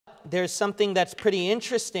there's something that's pretty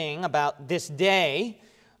interesting about this day.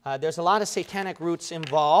 There's a lot of satanic roots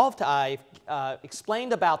involved. I've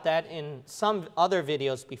explained about that in some other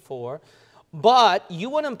videos before. But you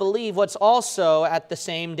wouldn't believe what's also at the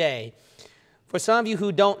same day. For some of you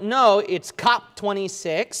who don't know, it's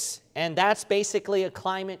COP26, and that's basically a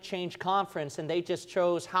climate change conference, and they just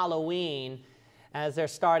chose Halloween as their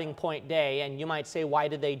starting point day. And you might say, why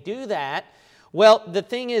did they do that? Well, the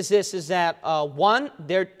thing is this, is that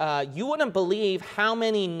you wouldn't believe how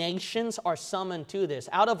many nations are summoned to this.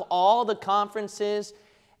 Out of all the conferences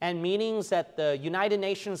and meetings that the United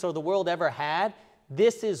Nations or the world ever had,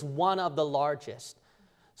 this is one of the largest.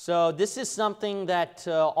 So this is something that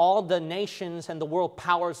all the nations and the world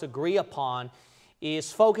powers agree upon,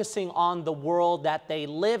 is focusing on the world that they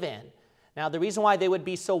live in. Now, the reason why they would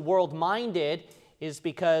be so world-minded is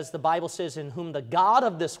because the Bible says, in whom the God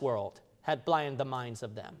of this world had blinded the minds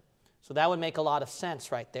of them. So that would make a lot of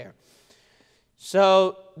sense right there.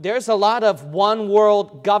 So there's a lot of one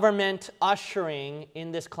world government ushering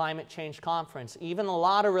in this climate change conference. Even a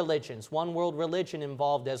lot of religions, one world religion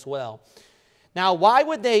involved as well. Now, why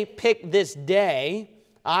would they pick this day?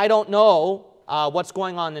 I don't know what's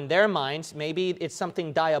going on in their minds. Maybe it's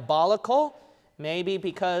something diabolical. Maybe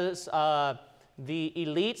because the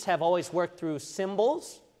elites have always worked through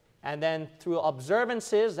symbols and then through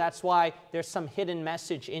observances. That's why there's some hidden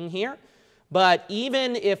message in here. But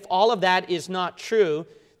even if all of that is not true,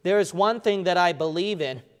 there is one thing that I believe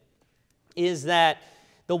in, is that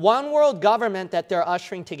the one world government that they're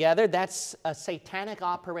ushering together, that's a satanic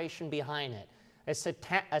operation behind it.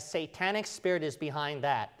 A satanic spirit is behind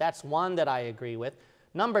that. That's one that I agree with.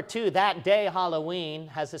 Number two, that day, Halloween,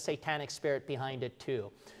 has a satanic spirit behind it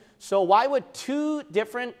too. So why would two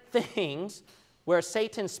different things, where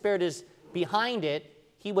Satan's spirit is behind it,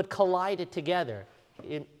 he would collide it together?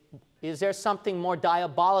 Is there something more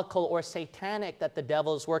diabolical or satanic that the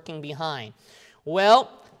devil is working behind?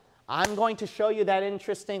 Well, I'm going to show you that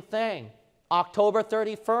interesting thing. October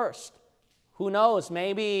 31st. Who knows,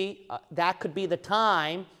 maybe that could be the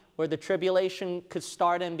time where the tribulation could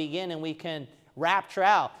start and begin and we can rapture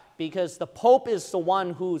out, because the Pope is the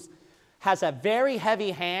one who has a very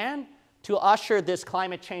heavy hand to usher this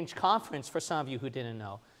climate change conference, for some of you who didn't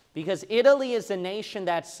know, because Italy is the nation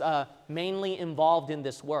that's mainly involved in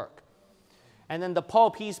this work. And then the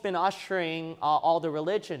Pope, he's been ushering all the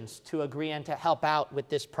religions to agree and to help out with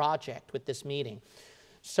this project, with this meeting.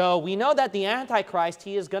 So we know that the Antichrist,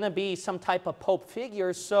 he is going to be some type of Pope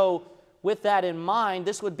figure. So with that in mind,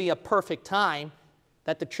 this would be a perfect time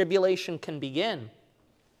that the tribulation can begin,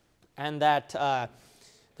 and that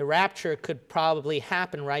the rapture could probably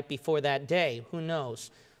happen right before that day. Who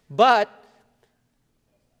knows? But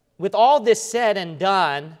with all this said and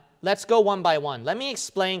done, let's go one by one. Let me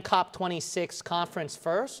explain COP26 conference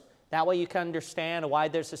first. That way you can understand why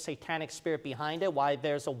there's a satanic spirit behind it, why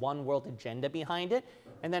there's a one world agenda behind it.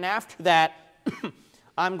 And then after that,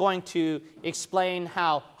 I'm going to explain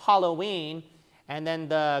how Halloween and then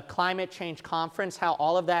the climate change conference, how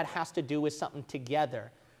all of that has to do with something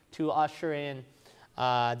together to usher in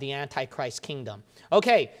the Antichrist kingdom.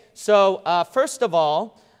 Okay, so first of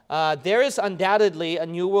all, there is undoubtedly a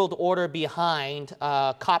New World Order behind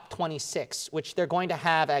COP26, which they're going to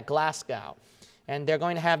have at Glasgow. And they're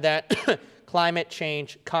going to have that climate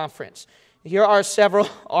change conference. Here are several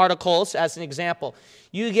articles as an example.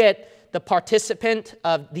 You get the participant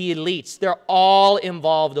of the elites. They're all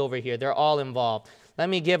involved over here. They're all involved. Let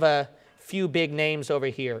me give a few big names over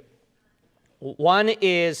here. One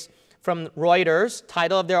is from Reuters,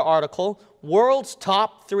 title of their article, World's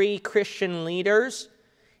Top 3 Christian Leaders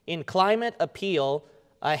in Climate Appeal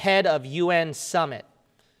Ahead of UN Summit.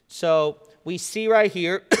 So we see right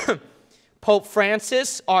here Pope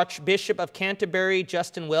Francis, Archbishop of Canterbury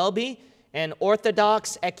Justin Welby, and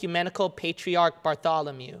Orthodox Ecumenical Patriarch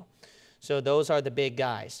Bartholomew. So those are the big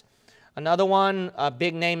guys. Another one, a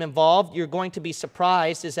big name involved, you're going to be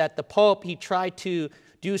surprised, is that the Pope, he tried to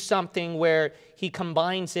do something where he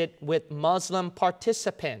combines it with Muslim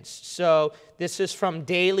participants. So this is from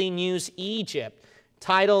Daily News Egypt.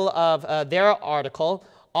 Title of their article,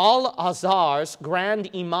 Al-Azhar's Grand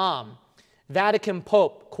Imam, Vatican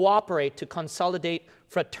Pope cooperate to consolidate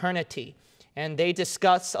fraternity. And they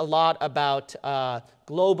discuss a lot about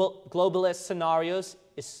globalist scenarios,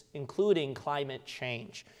 including climate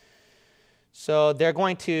change. So they're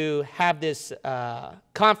going to have this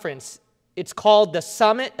conference. It's called the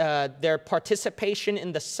Summit, their participation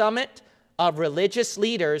in the Summit of Religious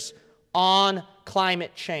Leaders on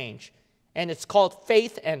Climate Change. And it's called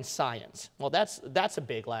Faith and Science. Well, that's a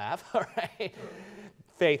big laugh, all right?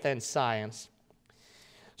 Faith and Science.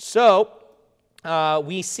 So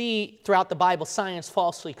we see throughout the Bible science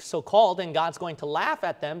falsely so-called, and God's going to laugh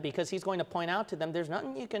at them because he's going to point out to them, there's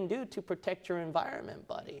nothing you can do to protect your environment,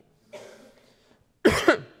 buddy.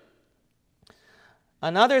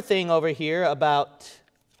 Another thing over here about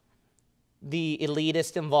the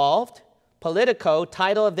elitist involved, Politico,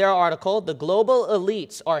 title of their article, "The Global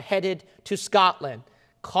Elites Are Headed to Scotland.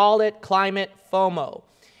 Call it Climate FOMO."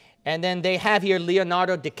 And then they have here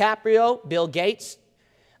Leonardo DiCaprio, Bill Gates,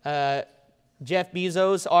 Jeff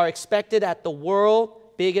Bezos are expected at the world's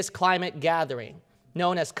biggest climate gathering,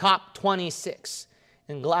 known as COP26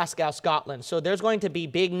 in Glasgow, Scotland. So there's going to be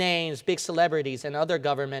big names, big celebrities, and other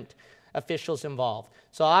government officials involved.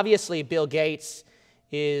 So obviously Bill Gates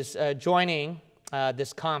is joining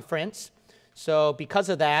this conference. So because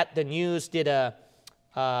of that, the news did a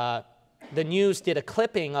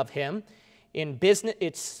clipping of him in business.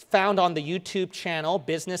 It's found on the YouTube channel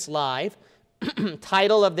Business Live.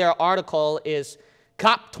 Title of their article is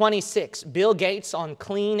COP26, Bill Gates on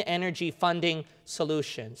Clean Energy Funding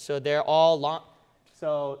Solutions. So they're all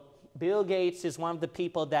so Bill Gates is one of the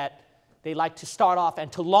people that they like to start off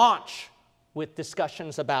and to launch with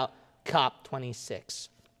discussions about COP26.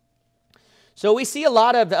 So we see a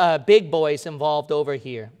lot of big boys involved over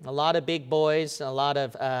here. A lot of big boys, a lot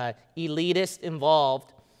of elitists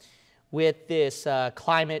involved with this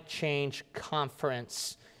climate change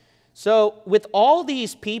conference. So with all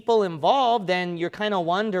these people involved, then you're kind of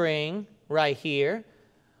wondering right here,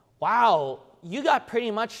 wow, you got pretty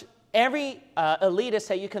much every elitist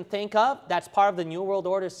that you can think of that's part of the New World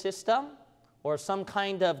Order system or some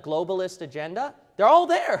kind of globalist agenda. They're all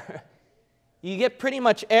there. You get pretty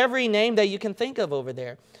much every name that you can think of over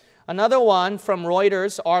there. Another one from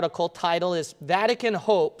Reuters article title is Vatican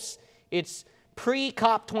Hopes Its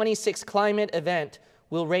Pre-COP26 Climate Event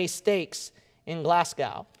Will Raise Stakes in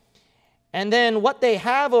Glasgow. And then what they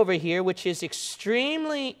have over here, which is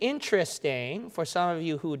extremely interesting for some of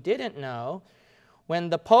you who didn't know, when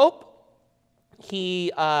the Pope,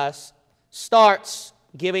 he starts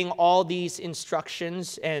giving all these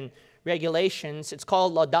instructions and regulations, it's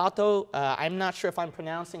called Laudato, I'm not sure if I'm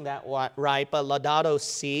pronouncing that right, but Laudato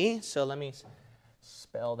Si. So let me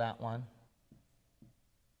spell that one.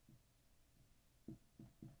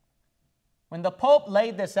 When the Pope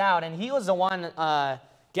laid this out, and he was the one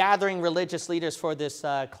gathering religious leaders for this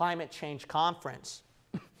climate change conference.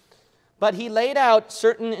 But he laid out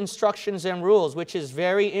certain instructions and rules, which is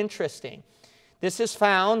very interesting. This is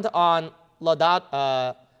found on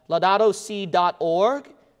laudatosi.org.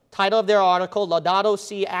 Title of their article, Laudato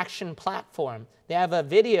Si Action Platform. They have a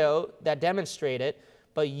video that demonstrates it,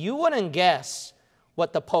 but you wouldn't guess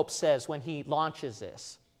what the Pope says when he launches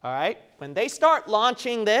this. All right? When they start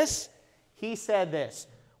launching this, he said this: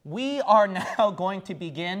 we are now going to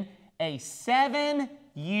begin a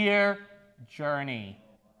 7-year journey.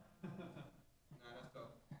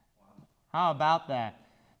 How about that?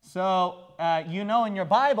 So, you know in your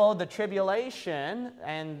Bible, the tribulation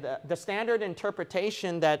and the standard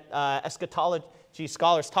interpretation that eschatology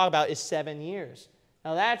scholars talk about is 7 years.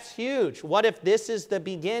 Now that's huge. What if this is the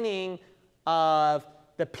beginning of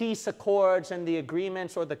the peace accords and the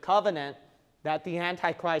agreements or the covenant that the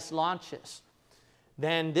Antichrist launches?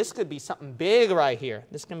 Then this could be something big right here.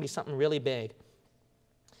 This can be something really big.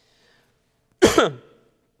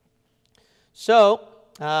 So,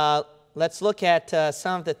 let's look at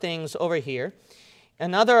some of the things over here.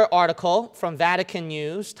 Another article from Vatican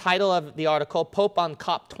News, title of the article, Pope on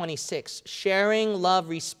COP26, Sharing Love,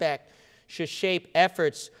 Respect Should Shape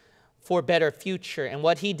Efforts for Better Future. And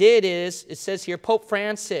what he did is, it says here, Pope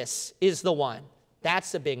Francis is the one.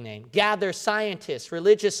 That's the big name. Gather scientists,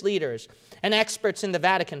 religious leaders, and experts in the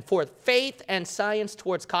Vatican for faith and science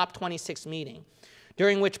towards COP26 meeting,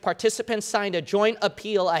 during which participants signed a joint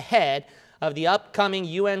appeal ahead of the upcoming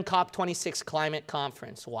UN COP26 climate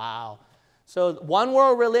conference. Wow. So one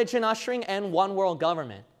world religion ushering and one world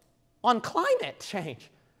government on climate change.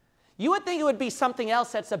 You would think it would be something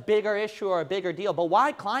else that's a bigger issue or a bigger deal, but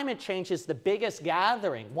why climate change is the biggest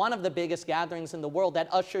gathering, one of the biggest gatherings in the world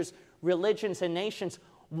that ushers religions and nations?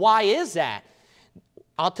 Why is that?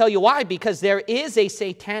 I'll tell you why, because there is a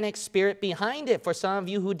satanic spirit behind it, for some of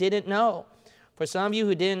you who didn't know. For some of you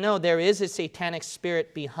who didn't know, there is a satanic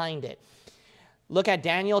spirit behind it. Look at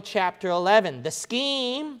Daniel chapter 11. The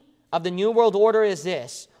scheme of the New World Order is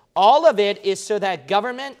this. All of it is so that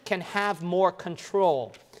government can have more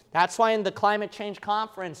control. That's why in the climate change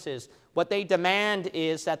conferences, what they demand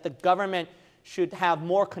is that the government should have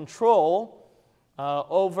more control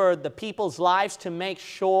over the people's lives to make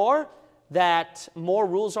sure that more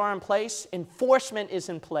rules are in place, enforcement is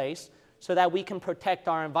in place, so that we can protect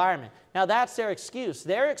our environment. Now, that's their excuse.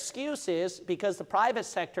 Their excuse is because the private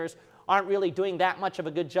sectors aren't really doing that much of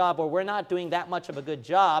a good job, or we're not doing that much of a good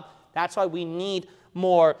job. That's why we need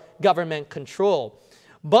more government control.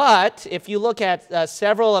 But if you look at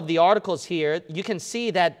several of the articles here, you can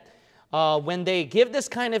see that when they give this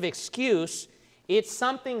kind of excuse, it's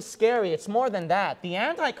something scary. It's more than that. The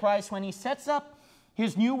Antichrist, when he sets up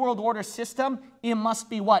his New World Order system, it must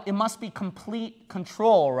be what? It must be complete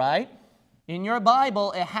control, right? In your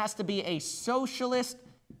Bible, it has to be a socialist,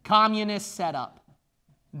 communist setup.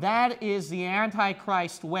 That is the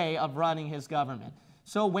Antichrist way of running his government.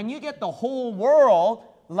 So when you get the whole world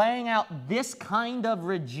laying out this kind of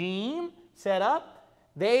regime set up,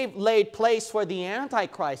 they've laid place for the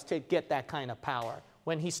Antichrist to get that kind of power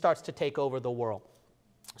when he starts to take over the world.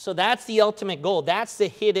 So that's the ultimate goal. That's the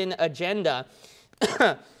hidden agenda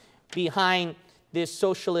behind this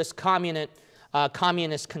socialist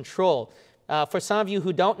communist control. For some of you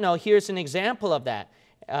who don't know, here's an example of that.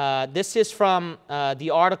 This is from the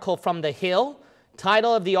article from The Hill.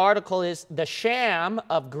 Title of the article is "The Sham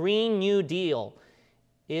of Green New Deal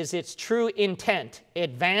is Its True Intent,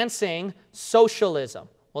 Advancing Socialism."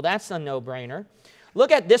 Well, that's a no-brainer.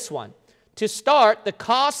 Look at this one. To start, the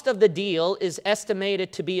cost of the deal is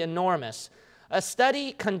estimated to be enormous. A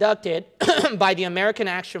study conducted by the American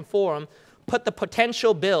Action Forum put the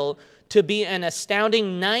potential bill to be an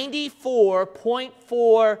astounding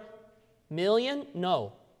 $94.4 million?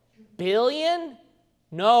 No. Billion?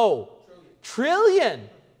 No. Trillion.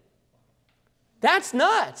 That's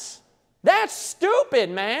nuts. That's stupid,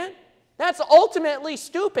 man. That's ultimately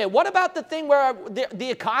stupid. What about the thing where the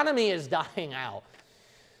economy is dying out?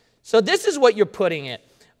 So this is what you're putting it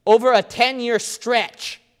over a 10-year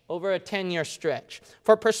stretch. Over a 10-year stretch.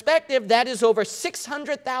 For perspective, that is over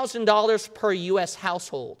 $600,000 per U.S.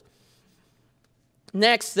 household.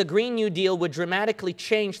 Next, the Green New Deal would dramatically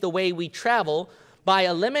change the way we travel by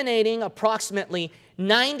eliminating approximately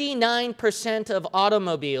 99% of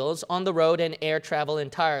automobiles on the road and air travel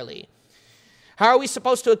entirely. How are we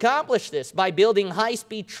supposed to accomplish this? By building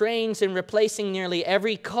high-speed trains and replacing nearly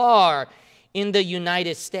every car in the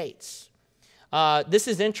United States. This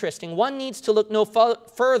is interesting. One needs to look no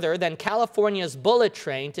further than California's bullet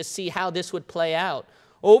train to see how this would play out.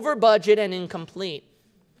 Over budget and incomplete.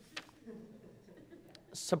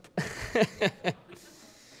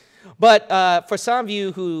 But for some of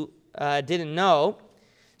you who didn't know,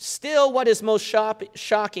 still what is most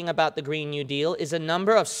shocking about the Green New Deal is a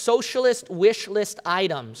number of socialist wish list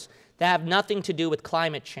items that have nothing to do with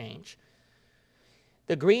climate change.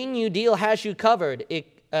 The Green New Deal has you covered. It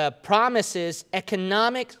promises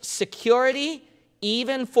economic security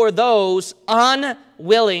even for those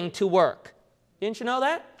unwilling to work. Didn't you know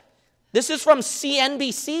that? This is from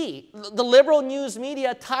CNBC, the liberal news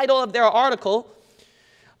media. Title of their article,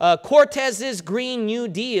 Cortez's Green New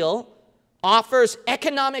Deal offers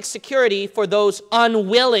economic security for those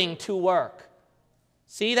unwilling to work.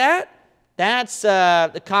 See that? That's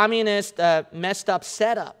the communist messed up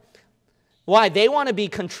setup. Why? They want to be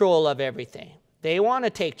control of everything. They want to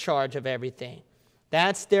take charge of everything.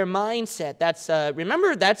 That's their mindset. That's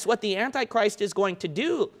remember, that's what the Antichrist is going to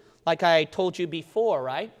do, like I told you before,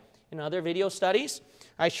 right? In other video studies,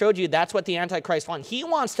 I showed you that's what the Antichrist wants. He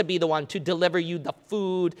wants to be the one to deliver you the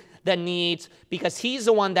food, the needs, because he's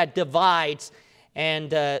the one that divides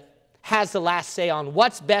and has the last say on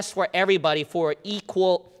what's best for everybody for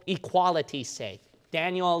equality's sake.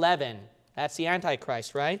 Daniel 11, that's the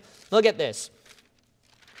Antichrist, right? Look at this.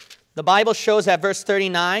 The Bible shows at verse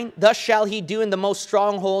 39, "Thus shall he do in the most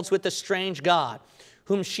strongholds with the strange God,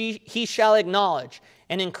 whom he shall acknowledge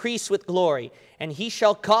and increase with glory. And he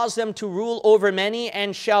shall cause them to rule over many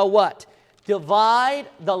and shall" what? "Divide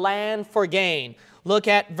the land for gain." Look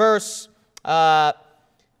at verse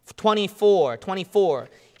 24.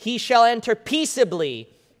 "He shall enter peaceably,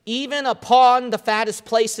 even upon the fattest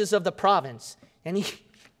places of the province. And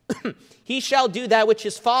he shall do that which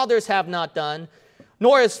his fathers have not done,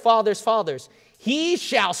 nor his fathers' fathers. He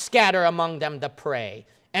shall scatter among them the prey,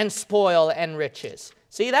 and spoil and riches."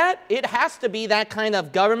 See that? It has to be that kind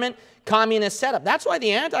of government communist setup. That's why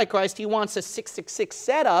the Antichrist, he wants a 666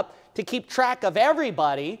 setup to keep track of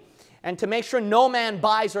everybody and to make sure no man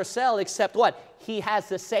buys or sells except what? He has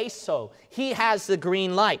the say-so. He has the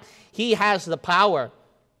green light. He has the power.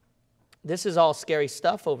 This is all scary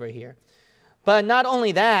stuff over here. But not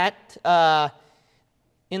only that,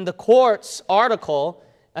 in the Quartz article,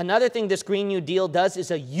 another thing this Green New Deal does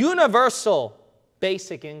is a universal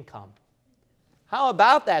basic income. How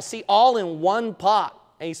about that? See, all in one pot,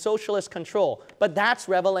 a socialist control. But that's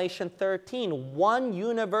Revelation 13, one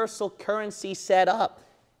universal currency set up.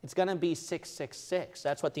 It's going to be 666.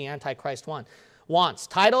 That's what the Antichrist wants.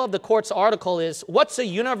 Title of the court's article is, What's a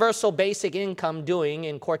Universal Basic Income Doing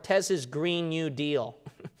in Cortez's Green New Deal?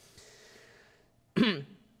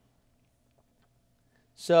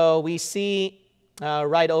 So we see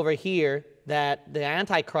right over here that the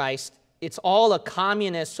Antichrist, it's all a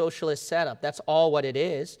communist socialist setup. That's all what it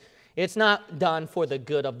is. It's not done for the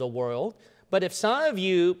good of the world. But if some of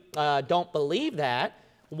you don't believe that,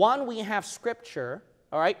 one, we have Scripture,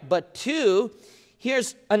 all right? But two,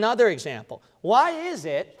 here's another example. Why is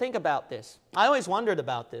it, think about this. I always wondered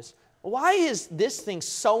about this. Why is this thing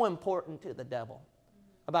so important to the devil?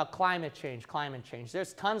 About climate change, climate change.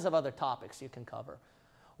 There's tons of other topics you can cover.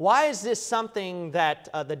 Why is this something that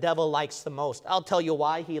the devil likes the most? I'll tell you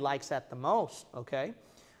why he likes that the most, okay?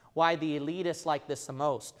 Why the elitists like this the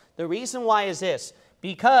most. The reason why is this.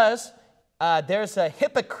 Because there's a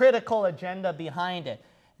hypocritical agenda behind it.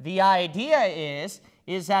 The idea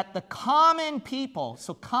is that the common people,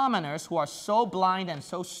 so commoners who are so blind and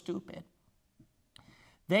so stupid,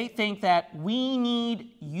 they think that we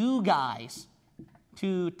need you guys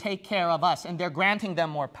to take care of us. And they're granting them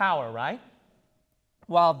more power, right?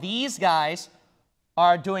 While these guys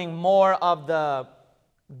are doing more of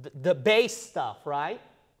the base stuff, right?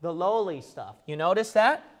 The lowly stuff. You notice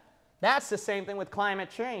that? That's the same thing with climate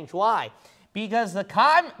change. Why? Because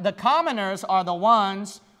the commoners are the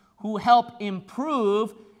ones who help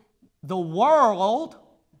improve the world.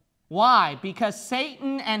 Why? Because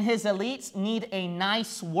Satan and his elites need a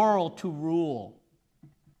nice world to rule.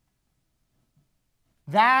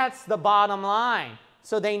 That's the bottom line.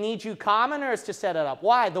 So they need you commoners to set it up.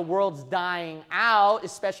 Why? The world's dying out,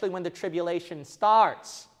 especially when the tribulation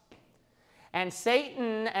starts. And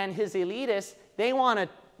Satan and his elitists, they want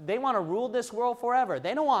to rule this world forever.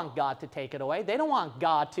 They don't want God to take it away. They don't want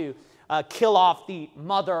God to kill off the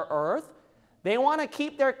Mother Earth. They want to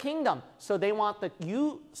keep their kingdom. So they want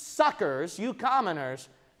you suckers, you commoners,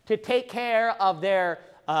 to take care of their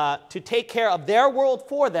world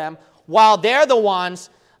for them, while they're the ones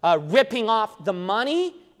ripping off the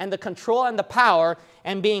money and the control and the power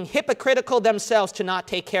and being hypocritical themselves to not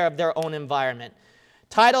take care of their own environment.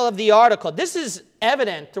 Title of the article. This is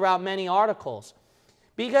evident throughout many articles.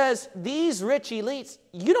 Because these rich elites,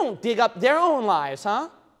 you don't dig up their own lives, huh?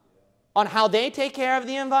 On how they take care of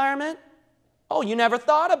the environment? Oh, you never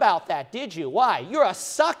thought about that, did you? Why? You're a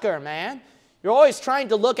sucker, man. You're always trying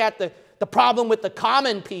to look at the problem with the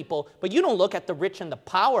common people, but you don't look at the rich and the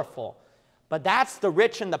powerful. But that's the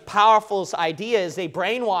rich and the powerful's idea, is they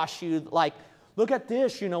brainwash you like, look at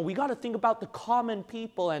this, we got to think about the common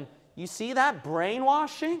people. And you see that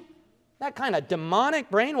brainwashing? That kind of demonic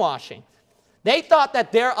brainwashing. They thought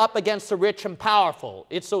that they're up against the rich and powerful.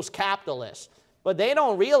 It's those capitalists. But they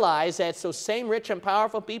don't realize that it's those same rich and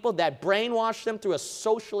powerful people that brainwash them through a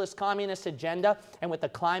socialist communist agenda and with a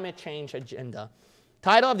climate change agenda.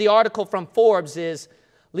 Title of the article from Forbes is,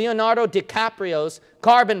 Leonardo DiCaprio's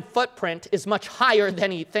carbon footprint is much higher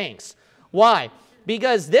than he thinks. Why?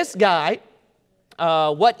 Because this guy,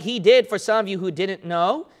 what he did, for some of you who didn't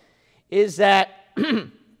know, is that,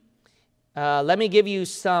 let me give you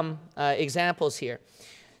some examples here.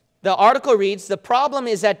 The article reads, the problem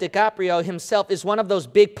is that DiCaprio himself is one of those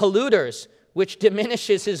big polluters, which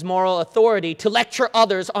diminishes his moral authority to lecture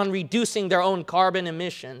others on reducing their own carbon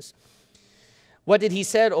emissions. What did he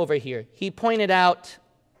say over here? He pointed out,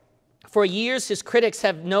 for years, his critics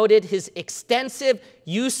have noted his extensive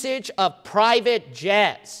usage of private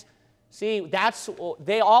jets. See,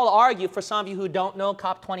 they all argue, for some of you who don't know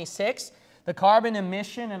COP26, the carbon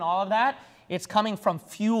emission and all of that, it's coming from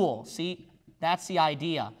fuel. See, that's the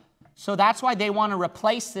idea. So that's why they want to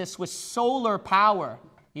replace this with solar power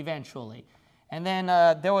eventually. And then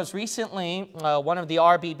there was recently one of the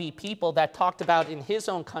RBB people that talked about in his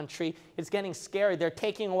own country, it's getting scary. They're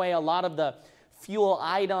taking away a lot of the fuel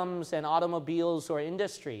items and automobiles or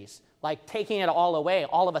industries, like taking it all away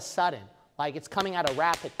all of a sudden, like it's coming at a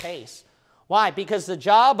rapid pace. Why? Because the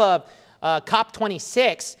job of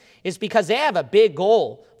COP26 is because they have a big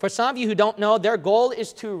goal. For some of you who don't know, their goal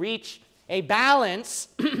is to reach a balance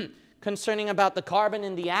concerning about the carbon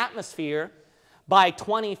in the atmosphere by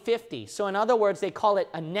 2050. So in other words, they call it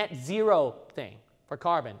a net zero thing for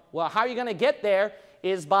carbon. Well, how are you going to get there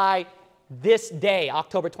is by this day,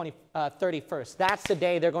 October 31st. That's the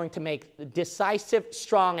day they're going to make decisive,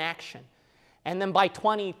 strong action. And then by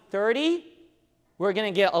 2030, we're going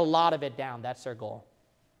to get a lot of it down. That's their goal.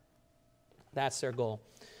 That's their goal.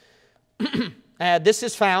 This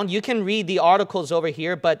is found, you can read the articles over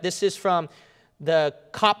here, but this is from the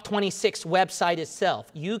COP26 website itself,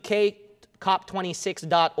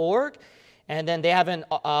 ukcop26.org. And then they have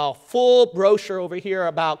a full brochure over here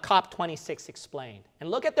about COP26 explained.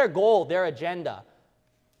 And look at their goal, their agenda.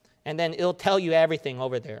 And then it'll tell you everything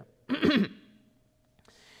over there.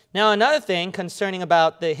 Now, another thing concerning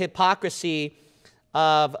about the hypocrisy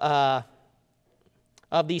of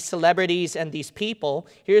these celebrities and these people,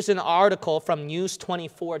 here's an article from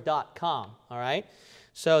news24.com, all right?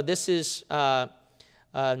 So this is a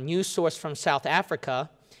news source from South Africa,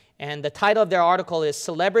 and the title of their article is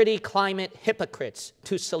Celebrity Climate Hypocrites.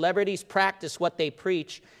 Do celebrities practice what they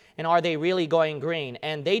preach, and are they really going green?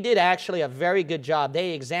 And they did actually a very good job.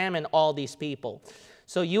 They examined all these people.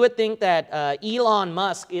 So you would think that Elon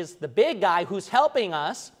Musk is the big guy who's helping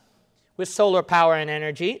us with solar power and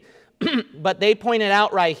energy, but they pointed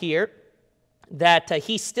out right here that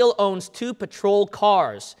he still owns 2 patrol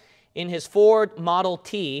cars in his Ford Model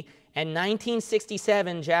T and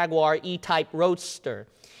 1967 Jaguar E-Type Roadster.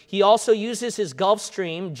 He also uses his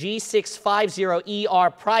Gulfstream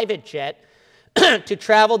G650ER private jet to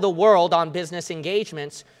travel the world on business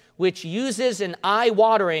engagements, which uses an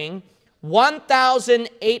eye-watering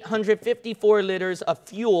 1,854 liters of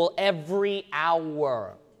fuel every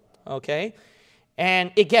hour, okay?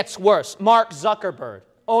 And it gets worse. Mark Zuckerberg,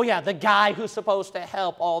 oh yeah, the guy who's supposed to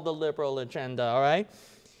help all the liberal agenda, all right?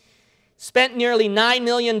 Spent nearly $9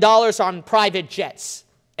 million on private jets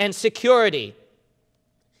and security.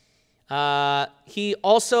 He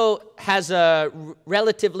also has a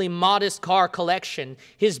relatively modest car collection.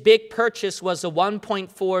 His big purchase was a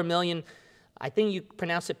 1.4 million, I think you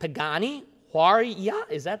pronounce it Pagani? Huayra?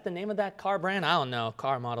 Is that the name of that car brand? I don't know,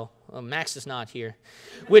 car model. Well, Max is not here.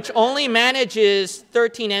 Which only manages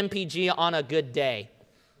 13 mpg on a good day.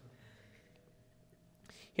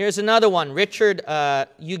 Here's another one. Richard,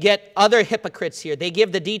 you get other hypocrites here. They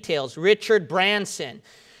give the details. Richard Branson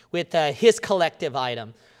with his collective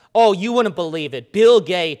item. Oh, you wouldn't believe it. Bill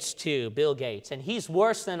Gates, too. Bill Gates. And he's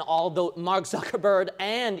worse than all the Mark Zuckerberg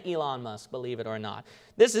and Elon Musk, believe it or not.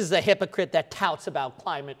 This is the hypocrite that touts about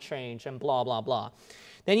climate change and blah, blah, blah.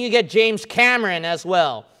 Then you get James Cameron as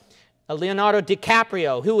well. Leonardo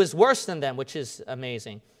DiCaprio, who is worse than them, which is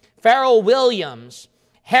amazing. Pharrell Williams,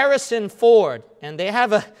 Harrison Ford, and they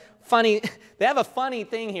have a funny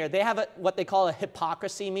thing here. They have what they call a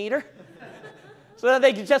hypocrisy meter. So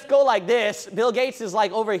they can just go like this. Bill Gates is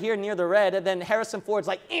like over here near the red, and then Harrison Ford's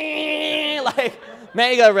like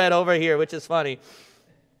mega red over here, which is funny.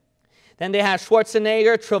 Then they have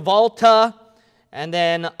Schwarzenegger, Travolta, and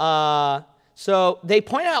then, so they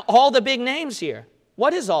point out all the big names here.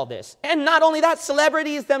 What is all this? And not only that,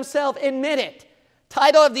 celebrities themselves admit it.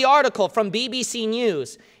 Title of the article from BBC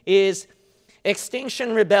News is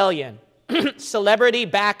Extinction Rebellion. Celebrity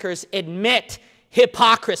backers admit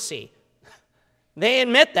hypocrisy. They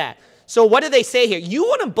admit that. So what do they say here? You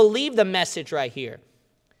wouldn't believe the message right here.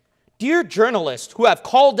 Dear journalists who have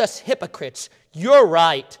called us hypocrites, you're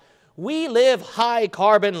right. We live high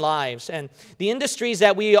carbon lives, and the industries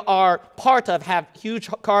that we are part of have huge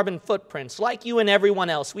carbon footprints. Like you and everyone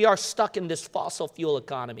else, we are stuck in this fossil fuel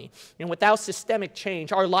economy. And without systemic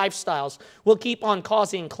change, our lifestyles will keep on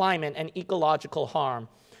causing climate and ecological harm.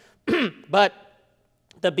 But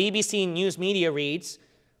the BBC News media reads,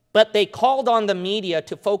 but they called on the media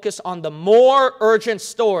to focus on the more urgent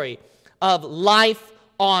story of life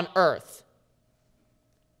on Earth.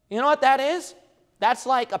 You know what that is? That's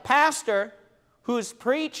like a pastor who's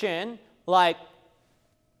preaching like,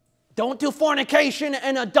 don't do fornication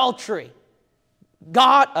and adultery.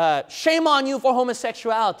 God, shame on you for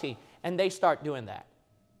homosexuality. And they start doing that.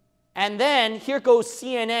 And then here goes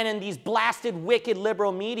CNN and these blasted, wicked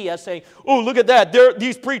liberal media saying, oh, look at that.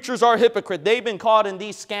 These preachers are hypocrites. They've been caught in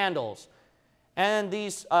these scandals. And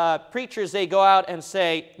these preachers, they go out and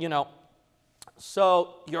say, you know,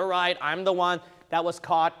 so you're right. I'm the one that was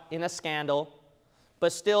caught in a scandal.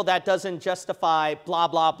 But still, that doesn't justify blah,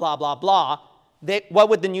 blah, blah, blah, blah. What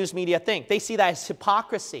would the news media think? They see that as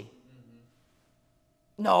hypocrisy.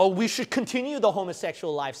 No, we should continue the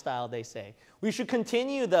homosexual lifestyle, they say. We should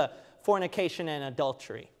continue the fornication and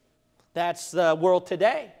adultery. That's the world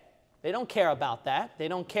today. They don't care about that. They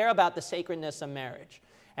don't care about the sacredness of marriage.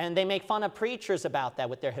 And they make fun of preachers about that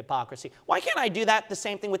with their hypocrisy. Why can't I do that the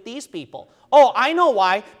same thing with these people? Oh, I know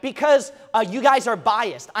why. Because you guys are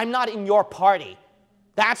biased. I'm not in your party.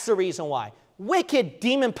 That's the reason why. Wicked,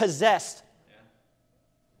 demon-possessed.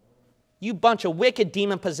 You bunch of wicked,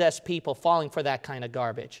 demon-possessed people falling for that kind of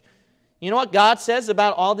garbage. You know what God says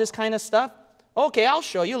about all this kind of stuff? Okay, I'll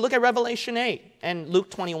show you. Look at Revelation 8 and Luke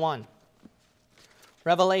 21.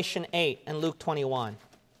 Revelation 8 and Luke 21.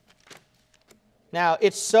 Now,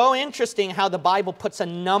 it's so interesting how the Bible puts a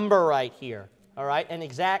number right here, all right, an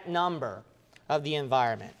exact number of the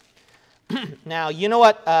environment. Now, you know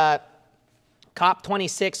what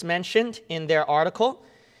COP26 mentioned in their article?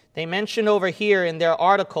 They mentioned over here in their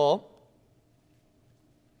article,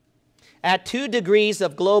 at 2 degrees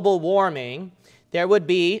of global warming, there would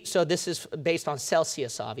be, so this is based on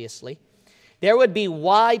Celsius, obviously, there would be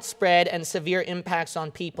widespread and severe impacts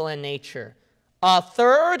on people and nature.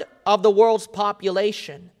 1/3 of the world's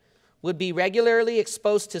population would be regularly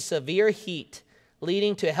exposed to severe heat,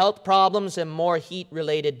 leading to health problems and more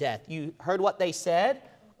heat-related death. You heard what they said?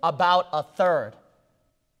 About 1/3.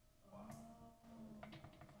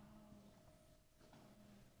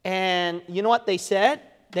 And you know what they said?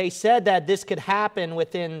 They said that this could happen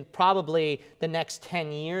within probably the next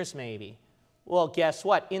 10 years maybe. Well, guess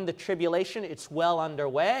what? In the tribulation, it's well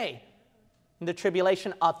underway. In the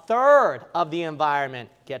tribulation, 1/3 of the environment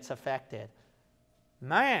gets affected.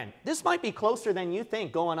 Man, this might be closer than you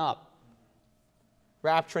think going up.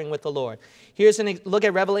 Rapturing with the Lord. Here's look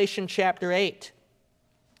at Revelation chapter 8.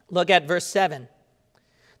 Look at verse 7.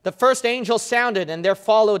 The first angel sounded, and there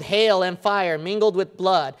followed hail and fire mingled with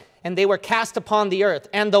blood, and they were cast upon the earth.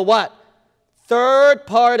 And the what? 1/3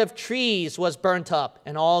 part of trees was burnt up,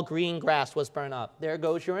 and all green grass was burnt up. There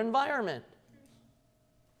goes your environment.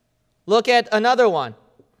 Look at another one.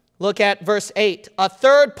 Look at verse 8.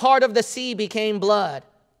 1/3 part of the sea became blood.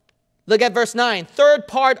 Look at verse 9. 1/3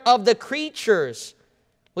 part of the creatures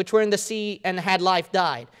which were in the sea and had life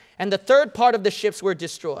died. And the 1/3 part of the ships were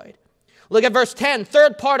destroyed. Look at verse 10.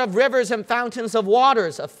 1/3 part of rivers and fountains of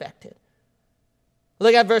waters affected.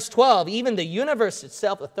 Look at verse 12. Even the universe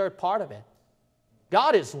itself, 1/3 part of it.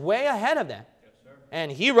 God is way ahead of them. Yes, sir.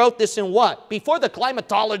 And he wrote this in what? Before the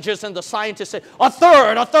climatologists and the scientists said,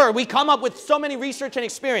 1/3. We come up with so many research and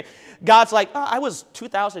experience. God's like, I was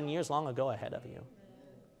 2,000 years long ago ahead of you.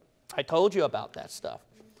 I told you about that stuff.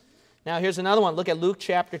 Now, here's another one. Look at Luke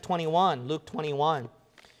chapter 21. Luke 21.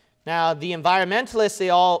 Now, the environmentalists, they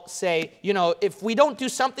all say, you know, if we don't do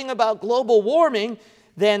something about global warming,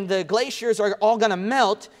 then the glaciers are all going to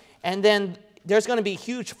melt, and then there's going to be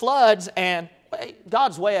huge floods, and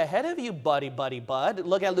God's way ahead of you, buddy, bud.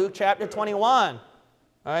 Look at Luke chapter 21.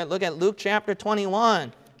 All right, look at Luke chapter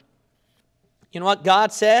 21. You know what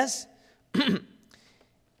God says?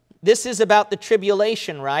 This is about the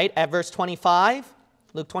tribulation, right? At verse 25,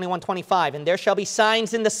 Luke 21:25. And there shall be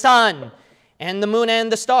signs in the sun, and the moon,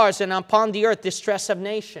 and the stars, and upon the earth distress of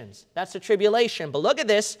nations. That's the tribulation. But look at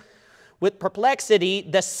this. With perplexity,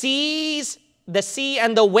 the sea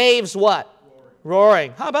and the waves what?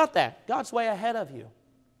 Roaring. How about that? God's way ahead of you.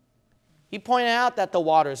 He pointed out that the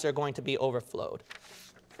waters are going to be overflowed.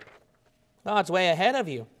 God's way ahead of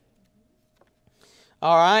you.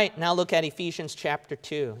 All right, now look at Ephesians chapter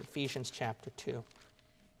 2. Ephesians chapter 2.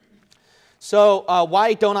 So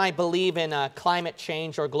why don't I believe in climate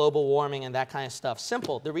change or global warming and that kind of stuff?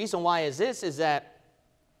 Simple. The reason why is this, is that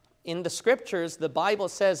in the scriptures, the Bible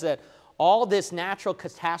says that all this natural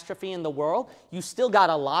catastrophe in the world, you still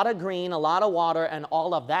got a lot of green, a lot of water, and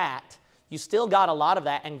all of that. You still got a lot of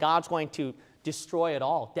that, and God's going to destroy it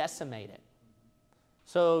all, decimate it.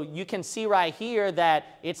 So you can see right here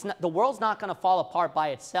that the world's not going to fall apart by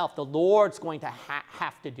itself. The Lord's going to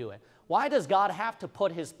have to do it. Why does God have to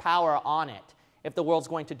put his power on it if the world's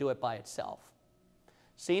going to do it by itself?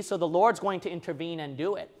 See, so the Lord's going to intervene and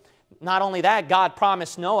do it. Not only that, God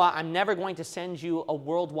promised Noah, I'm never going to send you a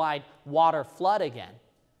worldwide water flood again.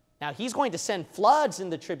 Now, he's going to send floods in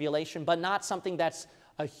the tribulation, but not something that's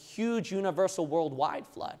a huge universal worldwide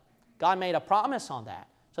flood. God made a promise on that.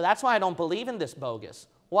 So that's why I don't believe in this bogus.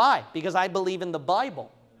 Why? Because I believe in the Bible.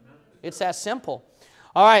 It's that simple.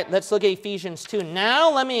 All right, let's look at Ephesians 2.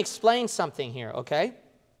 Now let me explain something here, okay?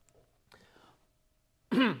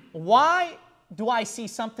 Why do I see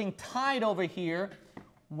something tied over here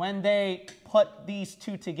when they put these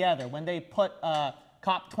two together, when they put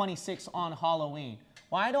COP26 on Halloween?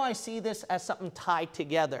 Why do I see this as something tied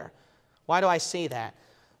together? Why do I see that?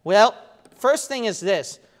 Well, first thing is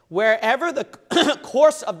this. Wherever the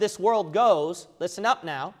course of this world goes, listen up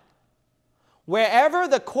now. Wherever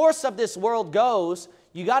the course of this world goes,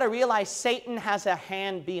 you got to realize Satan has a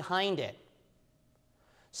hand behind it.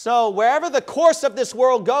 So wherever the course of this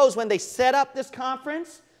world goes, when they set up this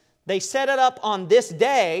conference, they set it up on this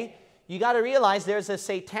day, you got to realize there's a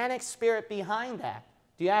satanic spirit behind that.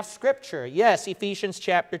 Do you have scripture? Yes, Ephesians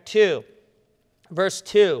chapter 2, verse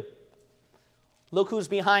 2. Look who's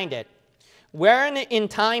behind it. Wherein in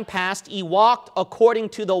time past ye walked according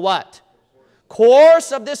to the what?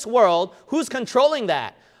 Course of this world. Who's controlling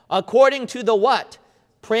that? According to the what?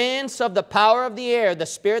 Prince of the power of the air, the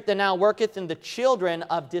spirit that now worketh in the children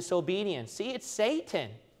of disobedience. See, it's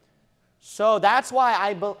Satan. So that's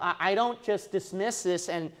why I don't just dismiss this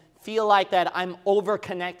and feel like that I'm over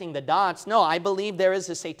connecting the dots. No, I believe there is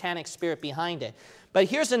a satanic spirit behind it. But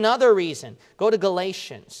here's another reason. Go to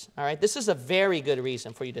Galatians. All right, this is a very good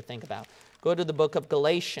reason for you to think about. Go to the book of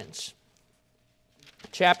Galatians,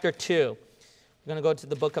 chapter 2. We're going to go to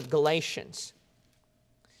the book of Galatians.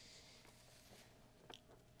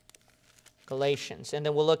 Galatians. And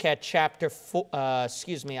then we'll look at chapter 4. I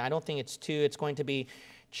don't think it's 2. It's going to be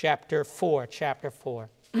chapter 4. Chapter 4.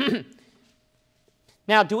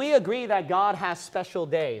 Now, do we agree that God has special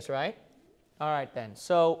days, right? All right, then.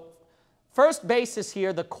 So, first basis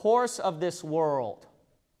here, the course of this world.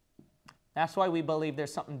 That's why we believe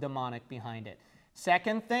there's something demonic behind it.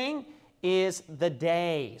 Second thing is the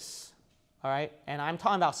days. All right? And I'm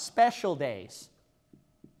talking about special days.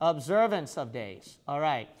 Observance of days. All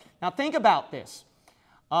right. Now, think about this.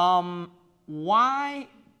 Why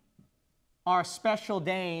are special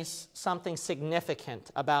days something significant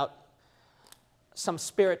about some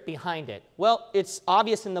spirit behind it? Well, it's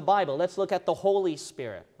obvious in the Bible. Let's look at the Holy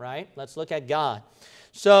Spirit, right? Let's look at God.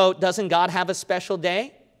 So, doesn't God have a special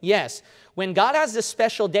day? Yes. When God has a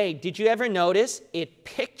special day, did you ever notice it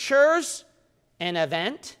pictures an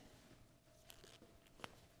event?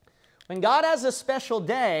 When God has a special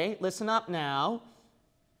day, listen up now,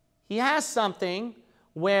 He has something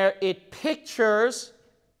where it pictures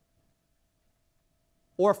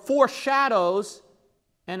or foreshadows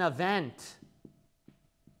an event.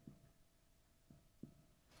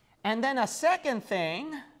 And then a second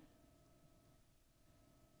thing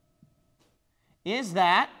is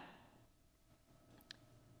that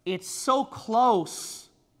it's so close,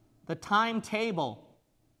 the timetable,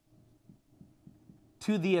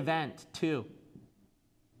 to the event, too.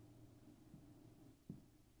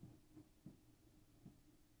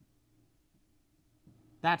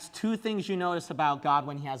 That's two things you notice about God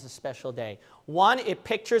when He has a special day. One, it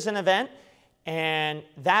pictures an event, and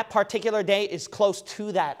that particular day is close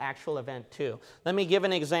to that actual event, too. Let me give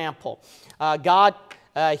an example. God,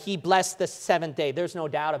 He blessed the seventh day. There's no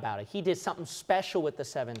doubt about it. He did something special with the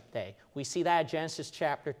seventh day. We see that in Genesis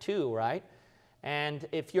chapter 2, right? And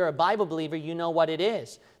if you're a Bible believer, you know what it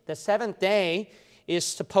is. The seventh day is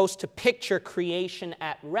supposed to picture creation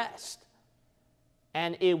at rest.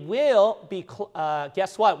 And it will be,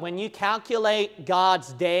 guess what? When you calculate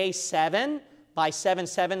God's day 7, by 7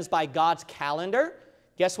 sevens by God's calendar,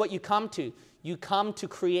 guess what you come to? You come to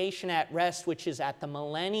creation at rest, which is at the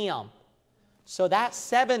millennium. So that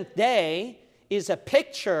seventh day is a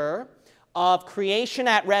picture of creation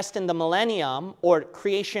at rest in the millennium, or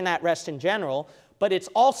creation at rest in general, but it's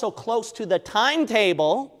also close to the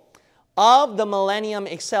timetable of the millennium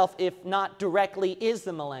itself, if not directly is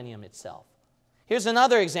the millennium itself. Here's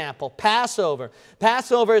another example, Passover.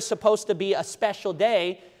 Passover is supposed to be a special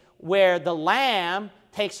day where the lamb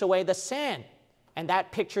takes away the sin. And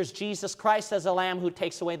that pictures Jesus Christ as a lamb who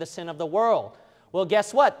takes away the sin of the world. Well,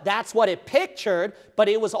 guess what? That's what it pictured, but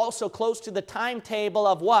it was also close to the timetable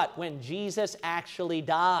of what? When Jesus actually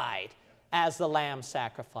died as the lamb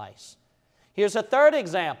sacrifice. Here's a third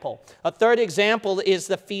example. A third example is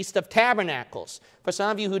the Feast of Tabernacles. For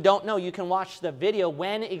some of you who don't know, you can watch the video,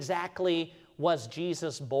 when exactly was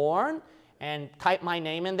Jesus born, and type my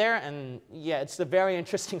name in there, and yeah, it's a very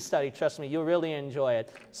interesting study, trust me, you'll really enjoy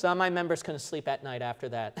it. Some of my members couldn't sleep at night after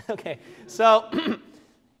that. Okay, so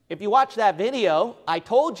if you watch that video, I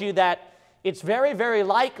told you that it's very, very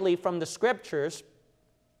likely from the scriptures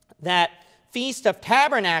that Feast of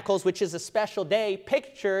Tabernacles, which is a special day,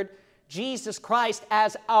 pictured Jesus Christ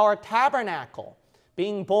as our tabernacle,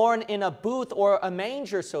 being born in a booth or a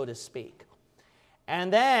manger, so to speak.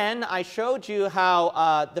 And then I showed you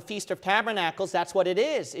how the Feast of Tabernacles, that's what it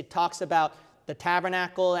is. It talks about the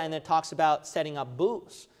tabernacle, and it talks about setting up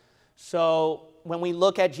booths. So when we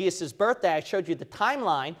look at Jesus' birthday, I showed you the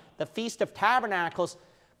timeline. The Feast of Tabernacles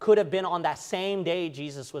could have been on that same day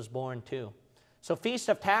Jesus was born too. So Feast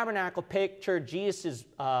of Tabernacle pictured Jesus'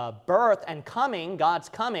 birth and coming, God's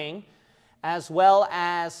coming, as well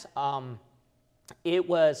as it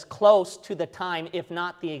was close to the time, if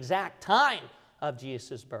not the exact time, of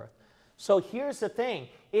Jesus' birth. So here's the thing.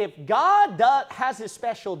 If God has His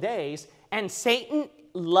special days, and Satan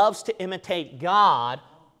loves to imitate God,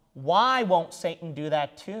 why won't Satan do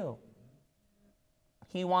that too?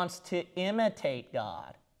 He wants to imitate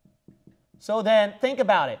God. So then, think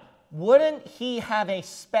about it. Wouldn't He have a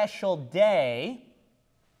special day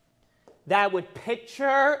that would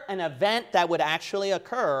picture an event that would actually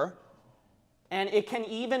occur? And it can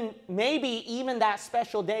even, maybe even that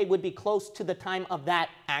special day would be close to the time of that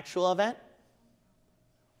actual event.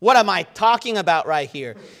 What am I talking about right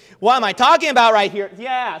here? What am I talking about right here?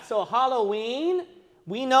 Yeah, so Halloween,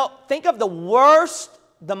 we know, think of the worst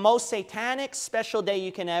the most satanic special day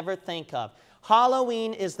you can ever think of.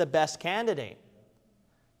 Halloween is the best candidate.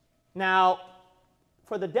 Now,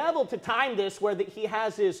 for the devil to time this where he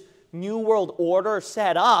has his New World Order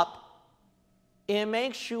set up, it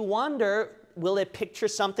makes you wonder, will it picture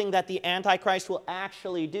something that the Antichrist will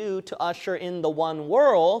actually do to usher in the one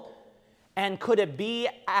world? And could it be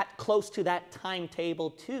at close to that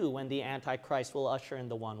timetable too when the Antichrist will usher in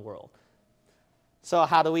the one world? So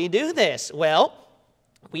how do we do this? Well,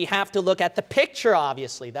 we have to look at the picture,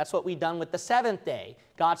 obviously. That's what we've done with the seventh day,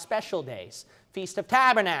 God's special days, Feast of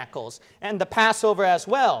Tabernacles, and the Passover as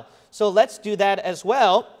well. So let's do that as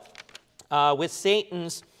well with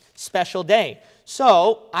Satan's special day.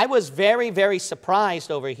 So I was very, very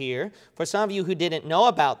surprised over here, for some of you who didn't know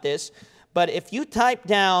about this, but if you type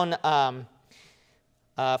down,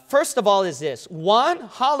 first of all is this. One,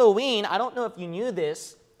 Halloween, I don't know if you knew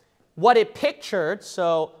this, what it pictured,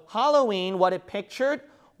 so Halloween, what it pictured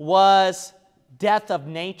was death of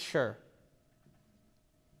nature.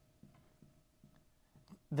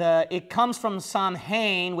 It comes from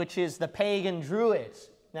Samhain, which is the pagan Druids.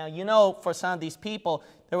 Now, you know, for some of these people,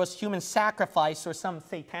 there was human sacrifice or some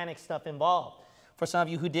satanic stuff involved. For some of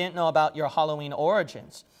you who didn't know about your Halloween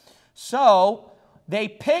origins. So, they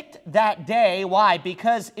picked that day. Why?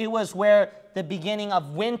 Because it was where the beginning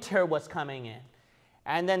of winter was coming in.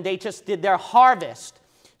 And then they just did their harvest.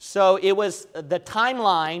 So it was the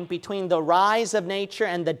timeline between the rise of nature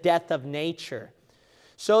and the death of nature.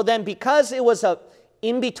 So then because it was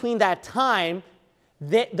in between that time,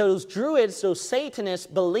 those Druids, those Satanists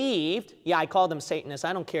believed, yeah, I call them Satanists.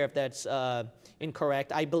 I don't care if that's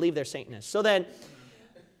incorrect. I believe they're Satanists. So then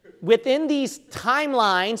within these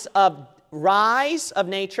timelines of rise of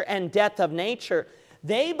nature and death of nature,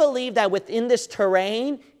 they believed that within this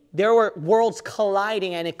terrain, there were worlds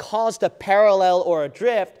colliding, and it caused a parallel or a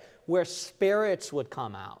drift where spirits would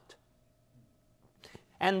come out.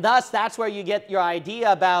 And thus, that's where you get your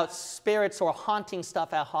idea about spirits or haunting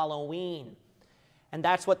stuff at Halloween. And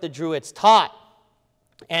that's what the Druids taught.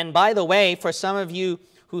 And by the way, for some of you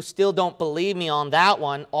who still don't believe me on that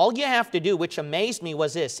one, all you have to do, which amazed me,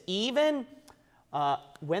 was this. Even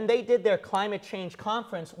when they did their climate change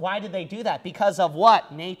conference, why did they do that? Because of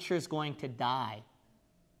what? Nature's going to die.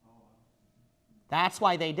 That's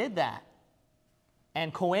why they did that.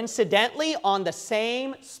 And coincidentally, on the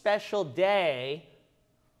same special day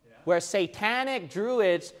where satanic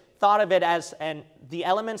Druids thought of it as, and the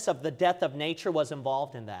elements of the death of nature was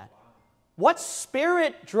involved in that. What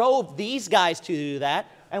spirit drove these guys to do that?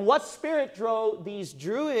 And what spirit drove these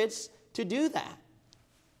Druids to do that?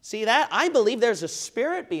 See that? I believe there's a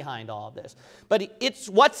spirit behind all of this. But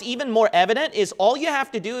what's even more evident is all you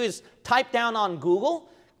have to do is type down on Google,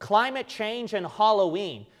 climate change and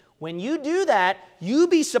Halloween. When you do that, you'd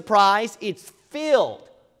be surprised it's filled.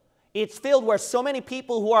 It's filled where so many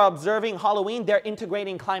people who are observing Halloween, they're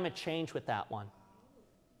integrating climate change with that one.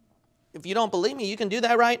 If you don't believe me, you can do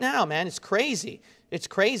that right now, man. It's crazy. It's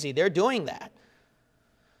crazy. They're doing that.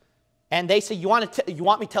 And they say, you want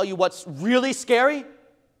me to tell you what's really scary?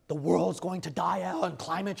 The world's going to die out and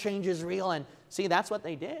climate change is real. And see, that's what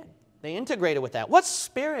they did. They integrated with that. What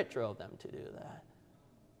spirit drove them to do that?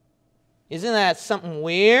 Isn't that something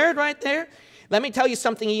weird right there? Let me tell you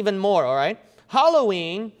something even more, all right?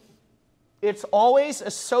 Halloween, it's always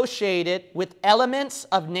associated with elements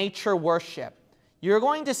of nature worship. You're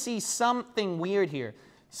going to see something weird here.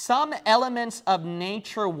 Some elements of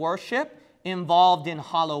nature worship involved in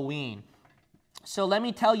Halloween. So let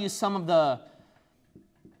me tell you some of the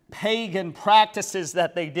pagan practices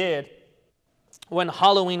that they did when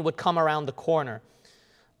Halloween would come around the corner.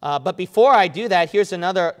 But before I do that, here's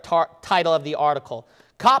another title of the article.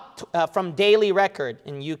 From Daily Record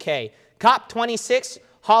in UK. COP26,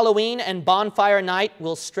 Halloween and bonfire night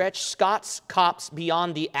will stretch Scots cops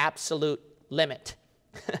beyond the absolute limit.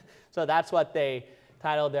 So that's what they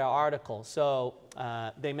titled their article. So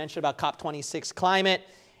they mentioned about COP26 climate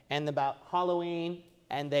and about Halloween,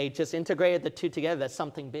 and they just integrated the two together that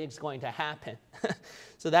something big's going to happen.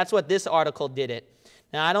 So that's what this article did it.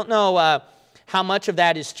 Now, I don't know how much of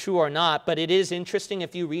that is true or not, but it is interesting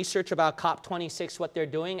if you research about COP26, what they're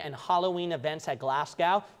doing, and Halloween events at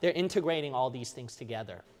Glasgow, they're integrating all these things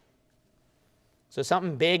together. So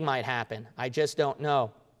something big might happen. I just don't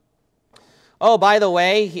know. Oh, by the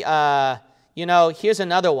way, you know, here's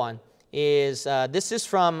another one. This is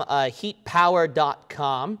from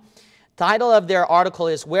heatpower.com. Title of their article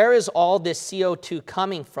is, Where is all this CO2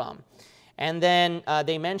 coming from? And then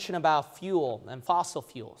they mention about fuel and fossil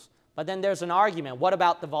fuels. But then there's an argument. What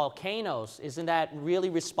about the volcanoes? Isn't that really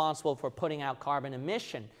responsible for putting out carbon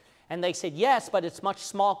emission? And they said, yes, but it's much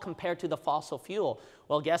small compared to the fossil fuel.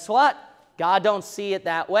 Well, guess what? God don't see it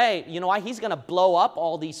that way. You know why? He's going to blow up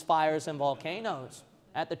all these fires and volcanoes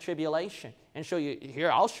at the tribulation and show you, here,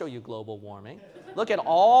 I'll show you global warming. Look at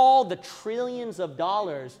all the trillions of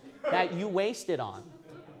dollars that you wasted on.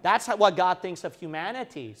 That's what God thinks of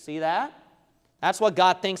humanity. See that? That's what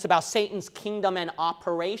God thinks about Satan's kingdom and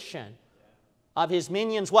operation of his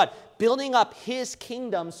minions. What? Building up his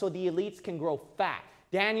kingdom so the elites can grow fat.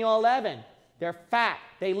 Daniel 11, they're fat.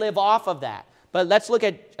 They live off of that. But let's look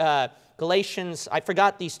at Galatians. I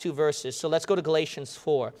forgot these two verses, so let's go to Galatians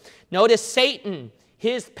 4. Notice Satan,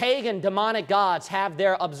 his pagan demonic gods have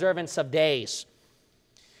their observance of days.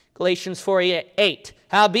 Galatians 4:8.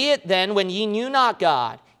 Howbeit then, when ye knew not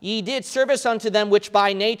God, ye did service unto them which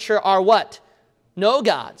by nature are what? No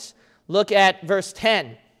gods. Look at verse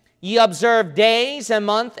 10. Ye observe days and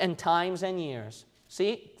months and times and years.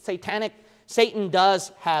 See, Satan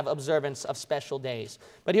does have observance of special days.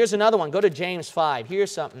 But here's another one. Go to James 5.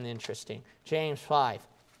 Here's something interesting. James 5.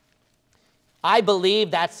 I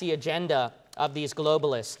believe that's the agenda of these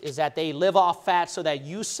globalists, is that they live off fat so that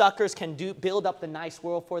you suckers can build up the nice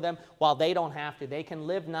world for them while they don't have to. They can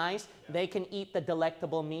live nice. They can eat the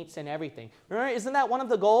delectable meats and everything. Remember, isn't that one of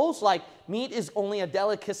the goals? Like, meat is only a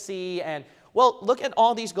delicacy. And, well, look at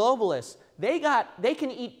all these globalists. They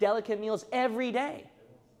can eat delicate meals every day.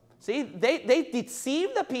 See, they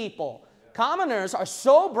deceive the people. Commoners are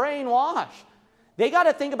so brainwashed. They got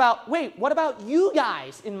to think about, wait, what about you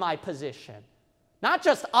guys in my position? Not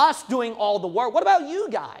just us doing all the work. What about you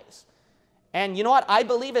guys? And you know what? I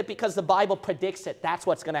believe it because the Bible predicts it. That's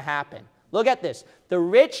what's going to happen. Look at this. The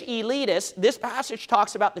rich elitists, this passage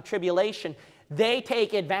talks about the tribulation. They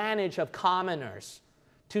take advantage of commoners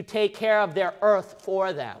to take care of their earth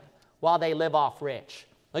for them while they live off rich.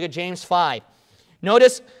 Look at James 5.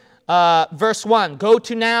 Notice verse 1. Go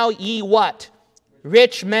to now ye what?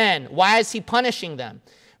 Rich men. Why is he punishing them?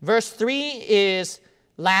 Verse 3 is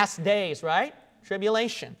last days, right?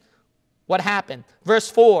 Tribulation. What happened? Verse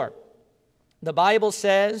 4, the Bible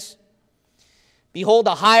says, behold,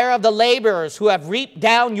 the hire of the laborers who have reaped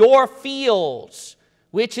down your fields,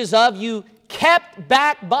 which is of you kept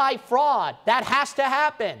back by fraud. That has to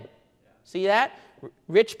happen. See that?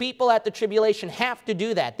 Rich people at the tribulation have to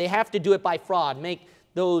do that. They have to do it by fraud, make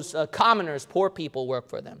those commoners, poor people, work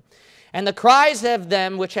for them. And the cries of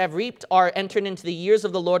them which have reaped are entered into the years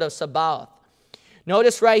of the Lord of Sabaoth.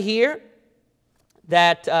 Notice right here,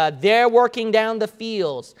 that they're working down the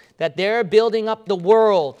fields, that they're building up the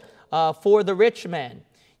world for the rich men.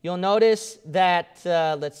 You'll notice that,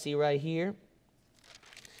 let's see right here,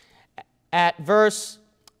 at verse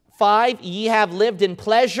 5, ye have lived in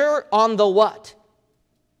pleasure on the what?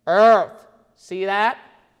 Earth. See that?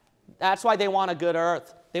 That's why they want a good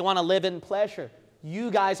earth. They want to live in pleasure.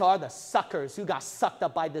 You guys are the suckers who got sucked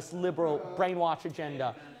up by this liberal brainwash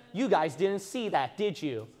agenda. You guys didn't see that, did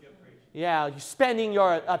you? Yeah, you're spending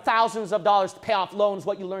your thousands of dollars to pay off loans,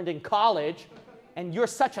 what you learned in college, and you're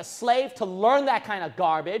such a slave to learn that kind of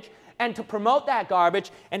garbage and to promote that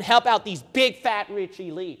garbage and help out these big, fat, rich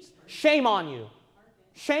elites. Shame on you.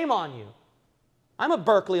 Shame on you. I'm a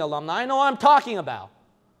Berkeley alumni. I know what I'm talking about.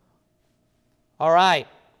 All right.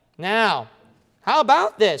 Now, how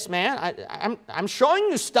about this, man? I'm showing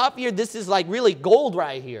you stuff here. This is like really gold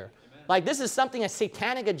right here. Like this is something, a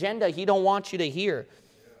satanic agenda he don't want you to hear.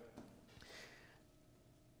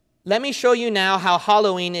 Let me show you now how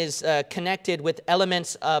Halloween is connected with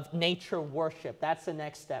elements of nature worship. That's the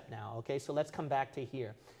next step now, okay? So let's come back to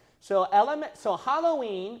here. So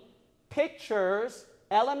Halloween pictures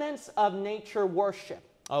elements of nature worship,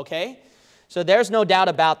 okay? So there's no doubt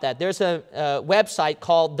about that. There's a website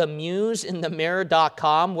called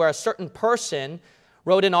themuseinthemirror.com where a certain person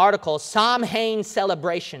wrote an article, Samhain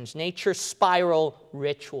Celebrations, Nature Spiral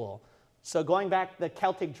Ritual. So going back to the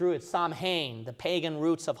Celtic Druids, Samhain, the pagan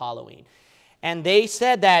roots of Halloween. And they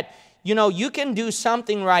said that, you know, you can do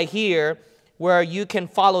something right here where you can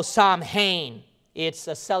follow Samhain. It's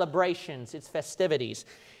celebrations, it's festivities.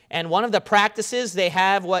 And one of the practices, they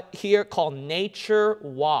have what here called nature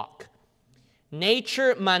walk.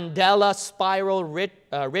 Nature Mandela spiral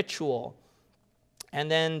ritual. And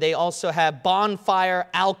then they also have bonfire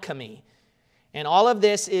alchemy. And all of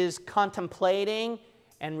this is contemplating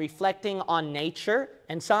and reflecting on nature.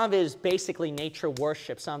 And some of it is basically nature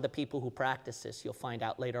worship. Some of the people who practice this, you'll find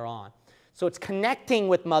out later on. So it's connecting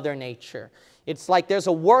with Mother Nature. It's like there's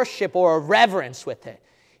a worship or a reverence with it.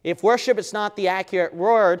 If worship is not the accurate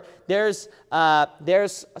word, there's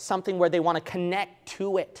something where they want to connect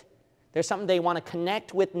to it. There's something they want to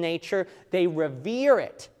connect with nature. They revere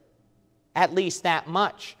it, at least that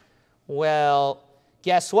much. Well,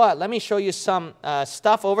 guess what? Let me show you some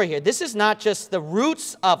stuff over here. This is not just the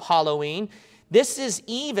roots of Halloween. This is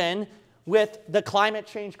even with the climate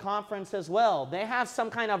change conference as well. They have some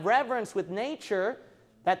kind of reverence with nature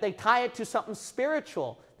that they tie it to something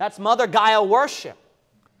spiritual. That's Mother Gaia worship.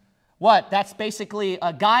 What? That's basically,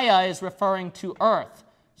 Gaia is referring to Earth.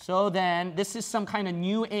 So then, this is some kind of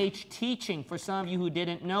New Age teaching for some of you who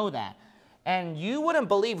didn't know that. And you wouldn't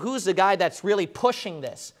believe who's the guy that's really pushing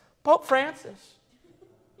this. Pope Francis.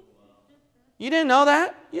 You didn't know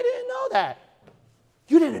that? You didn't know that.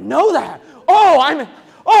 You didn't know that.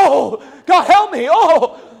 Oh, God help me.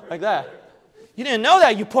 Oh, like that. You didn't know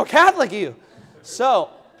that, you poor Catholic, you. So,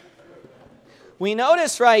 we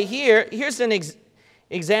notice right here, here's an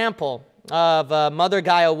example of Mother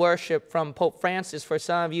Gaia worship from Pope Francis for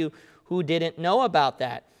some of you who didn't know about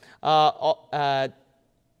that.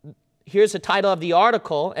 Here's the title of the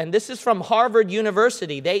article, and this is from Harvard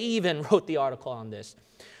University. They even wrote the article on this.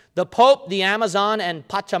 The Pope, the Amazon, and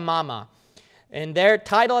Pachamama. And their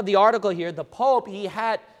title of the article here, the Pope, he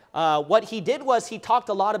had, what he did was he talked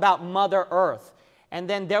a lot about Mother Earth. And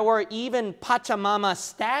then there were even Pachamama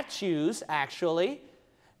statues, actually,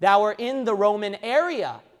 that were in the Roman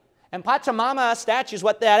area. And Pachamama statues,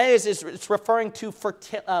 what that is it's referring to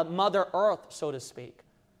Mother Earth, so to speak.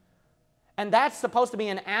 And that's supposed to be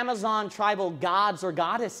an Amazon tribal gods or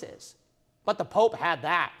goddesses. But the Pope had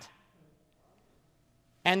that.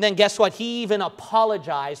 And then guess what? He even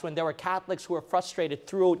apologized when there were Catholics who were frustrated,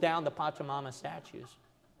 threw down the Pachamama statues.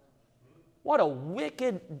 What a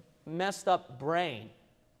wicked, messed up brain.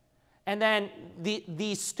 And then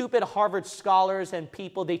these stupid Harvard scholars and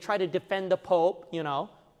people, they try to defend the Pope, you know,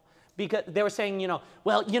 because they were saying,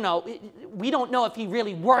 we don't know if he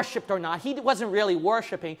really worshipped or not. He wasn't really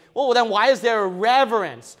worshiping. Well, then why is there a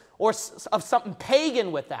reverence or of something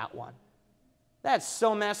pagan with that one? That's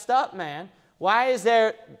so messed up, man. Why is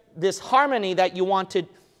there this harmony that you want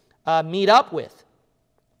to meet up with?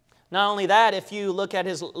 Not only that, if you look at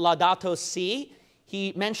his Laudato Si,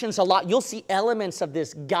 he mentions a lot. You'll see elements of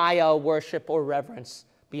this Gaia worship or reverence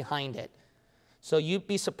behind it. So you'd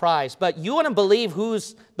be surprised. But you wouldn't believe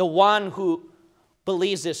who's the one who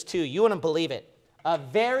believes this too. You wouldn't believe it. A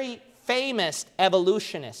very famous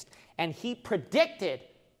evolutionist. And he predicted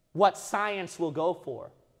what science will go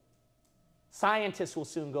for. Scientists will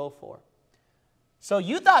soon go for. So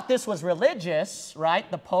you thought this was religious, right?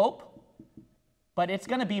 The Pope. But it's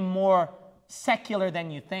going to be more secular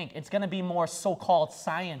than you think. It's going to be more so-called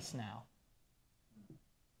science now.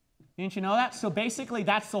 Didn't you know that? So basically,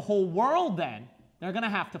 that's the whole world then. They're going to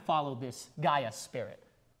have to follow this Gaia spirit.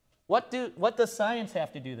 What does science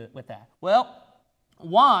have to do with that? Well,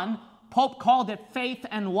 one, Pope called it faith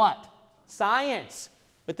and what? Science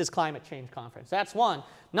with this climate change conference. That's one.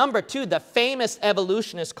 Number two, the famous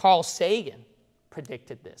evolutionist Carl Sagan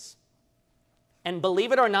predicted this. And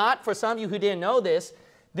believe it or not, for some of you who didn't know this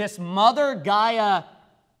Mother Gaia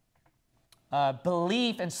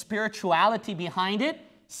belief and spirituality behind it,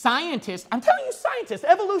 scientists, I'm telling you scientists,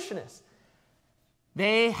 evolutionists,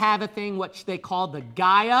 they have a thing which they call the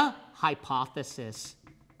Gaia hypothesis.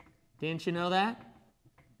 Didn't you know that?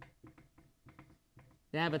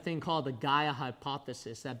 They have a thing called the Gaia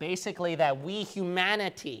hypothesis, that basically that we,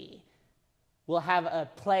 humanity, will have a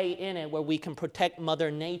play in it where we can protect Mother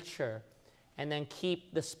Nature and then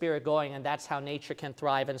keep the spirit going, and that's how nature can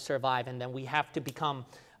thrive and survive. And then we have to become,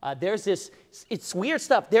 there's this, it's weird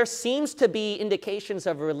stuff. There seems to be indications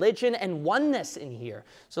of religion and oneness in here.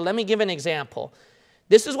 So let me give an example.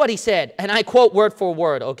 This is what he said, and I quote word for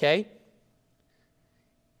word, okay?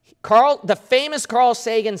 The famous Carl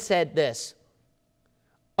Sagan said this: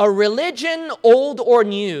 "A religion, old or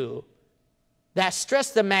new, that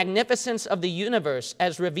stressed the magnificence of the universe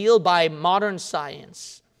as revealed by modern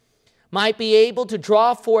science might be able to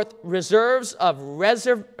draw forth reserves of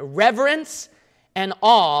reverence and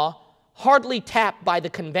awe hardly tapped by the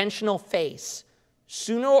conventional face.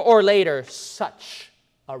 Sooner or later, such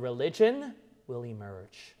a religion will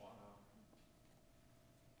emerge." Wow.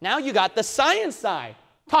 Now you got the science side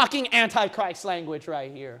talking Antichrist language right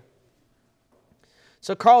here.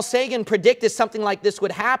 So Carl Sagan predicted something like this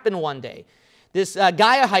would happen one day. This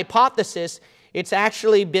Gaia hypothesis, it's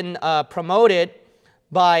actually been promoted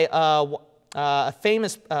by a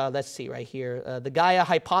famous, let's see right here, the Gaia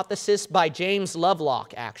hypothesis by James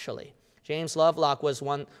Lovelock, actually. James Lovelock was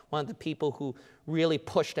one of the people who really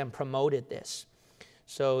pushed and promoted this.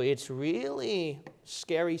 So it's really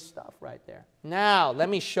scary stuff right there. Now, let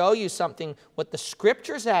me show you something, what the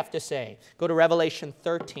scriptures have to say. Go to Revelation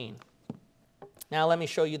 13. Now, let me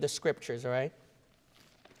show you the scriptures, all right?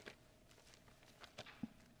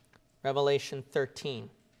 Revelation 13.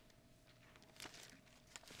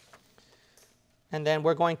 And then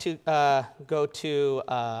we're going to go to,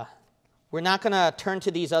 we're not going to turn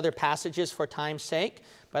to these other passages for time's sake,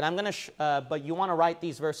 but but you want to write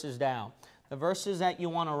these verses down. The verses that you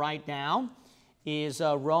want to write down is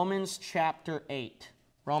Romans chapter 8.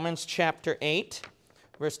 Romans chapter 8,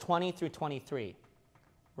 verse 20 through 23.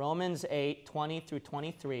 Romans 8, 20 through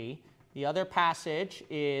 23. The other passage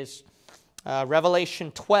is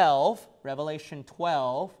Revelation 12,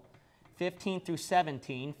 15 through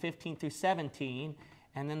 17,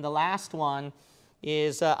 and then the last one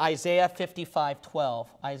is Isaiah 55:12.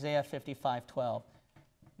 Isaiah 55:12.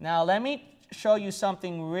 Now let me show you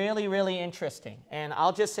something really, really interesting, and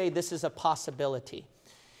I'll just say this is a possibility.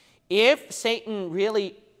 If Satan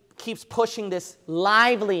really keeps pushing this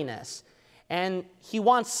liveliness, and he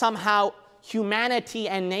wants somehow humanity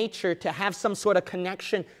and nature to have some sort of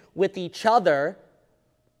connection with each other,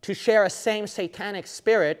 to share a same satanic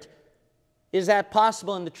spirit, is that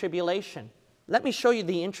possible in the tribulation? Let me show you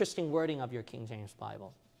the interesting wording of your King James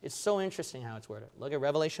Bible. It's so interesting how it's worded. Look at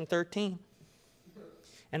Revelation 13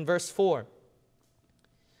 and verse 4.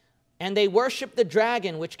 And they worshiped the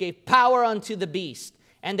dragon, which gave power unto the beast.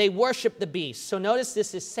 And they worshiped the beast. So notice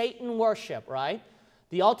this is Satan worship, right?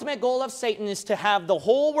 The ultimate goal of Satan is to have the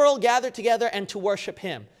whole world gather together and to worship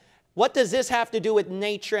him. What does this have to do with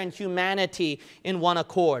nature and humanity in one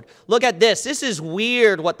accord? Look at this. This is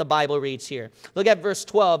weird what the Bible reads here. Look at verse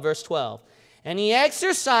 12. And he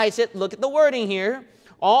exercised it, look at the wording here,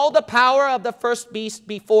 all the power of the first beast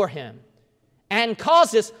before him. And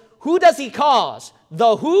causes, who does he cause?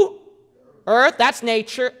 The who? Earth, that's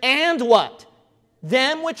nature, and what?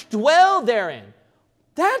 Them which dwell therein.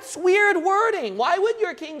 That's weird wording. Why would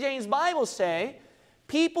your King James Bible say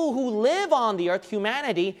people who live on the earth,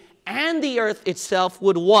 humanity, and the earth itself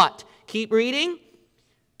would what? Keep reading.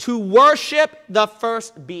 To worship the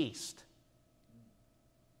first beast.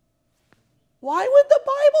 Why would the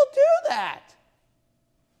Bible do that?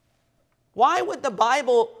 Why would the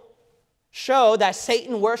Bible show that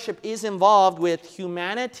Satan worship is involved with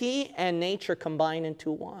humanity and nature combined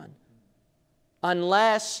into one?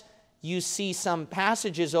 Unless you see some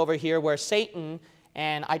passages over here where Satan,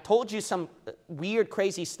 and I told you some weird,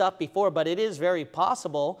 crazy stuff before, but it is very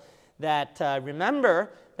possible that,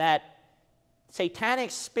 remember that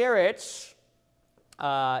satanic spirits,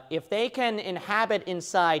 if they can inhabit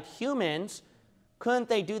inside humans, couldn't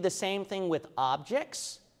they do the same thing with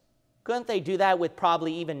objects? Couldn't they do that with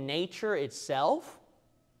probably even nature itself?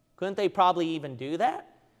 Couldn't they probably even do that?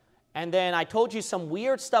 And then I told you some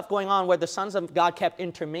weird stuff going on where the sons of God kept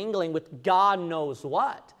intermingling with God knows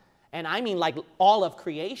what. And I mean like all of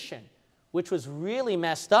creation, which was really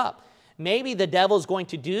messed up. Maybe the devil's going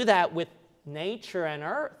to do that with nature and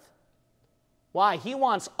earth. Why? He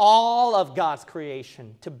wants all of God's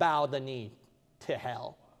creation to bow the knee to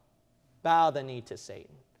hell. Bow the knee to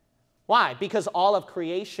Satan. Why? Because all of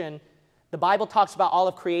creation, the Bible talks about all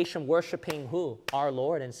of creation worshiping who? Our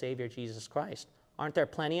Lord and Savior Jesus Christ. Aren't there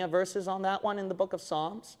plenty of verses on that one in the book of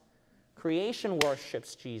Psalms? Creation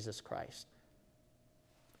worships Jesus Christ.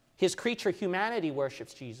 His creature humanity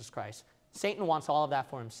worships Jesus Christ. Satan wants all of that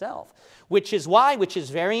for himself. Which is why, which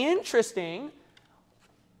is very interesting,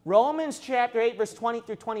 Romans chapter 8 verse 20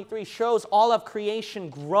 through 23 shows all of creation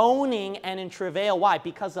groaning and in travail. Why?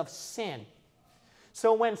 Because of sin.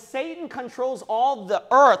 So when Satan controls all the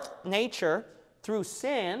earth, nature, through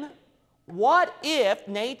sin, what if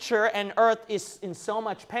nature and earth is in so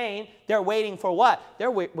much pain, they're waiting for what? They're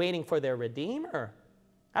waiting for their Redeemer.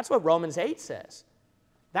 That's what Romans 8 says.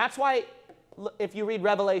 That's why, if you read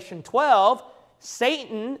Revelation 12,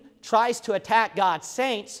 Satan tries to attack God's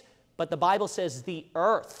saints, but the Bible says the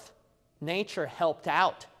earth, nature, helped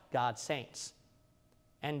out God's saints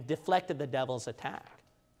and deflected the devil's attack.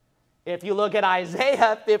 If you look at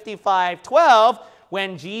Isaiah 55:12,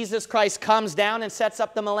 when Jesus Christ comes down and sets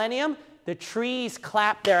up the millennium, the trees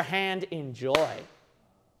clap their hand in joy.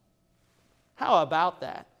 How about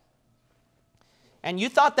that? And you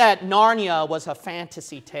thought that Narnia was a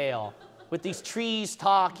fantasy tale with these trees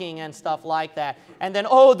talking and stuff like that. And then,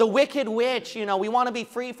 oh, the wicked witch, you know, we want to be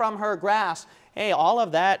free from her grasp. Hey, all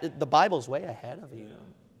of that, the Bible's way ahead of you.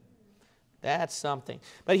 That's something.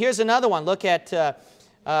 But here's another one. Look at,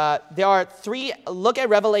 there are three, look at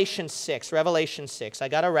Revelation 6. Revelation 6. I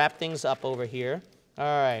got to wrap things up over here. All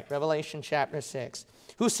right, Revelation chapter 6.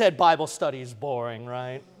 Who said Bible study is boring,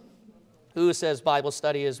 right? Who says Bible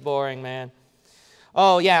study is boring, man?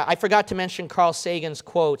 Oh, yeah, I forgot to mention Carl Sagan's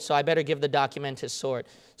quote, so I better give the document his sort.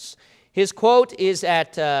 His quote is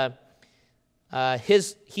at,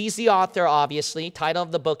 he's the author, obviously. Title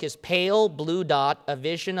of the book is Pale Blue Dot, A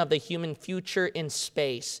Vision of the Human Future in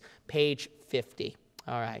Space, page 50.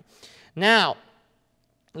 All right. Now,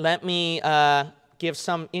 let me give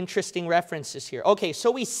some interesting references here. Okay,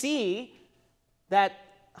 so we see that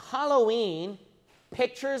Halloween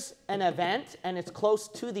pictures an event, and it's close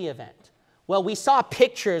to the event. Well, we saw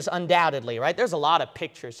pictures undoubtedly, right? There's a lot of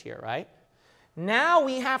pictures here, right? Now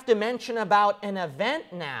we have to mention about an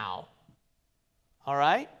event now. All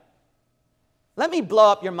right? Let me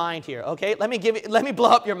blow up your mind here, okay? Let me blow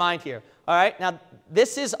up your mind here. All right? Now,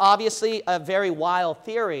 this is obviously a very wild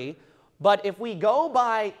theory, but if we go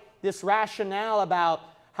by this rationale about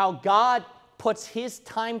how God puts his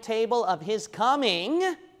timetable of his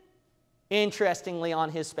coming, interestingly,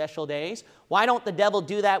 on his special days, why don't the devil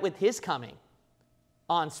do that with his coming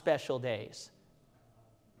on special days?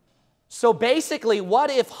 So basically,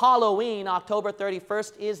 what if Halloween, October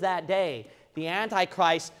 31st, is that day? The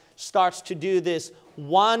Antichrist starts to do this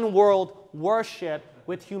one world worship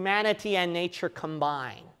with humanity and nature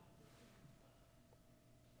combined.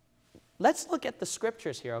 Let's look at the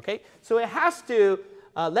scriptures here, okay? So it has to,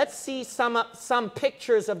 let's see some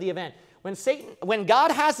pictures of the event. When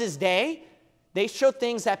God has his day, they show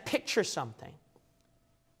things that picture something.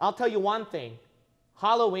 I'll tell you one thing.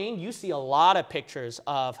 Halloween, you see a lot of pictures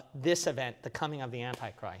of this event, the coming of the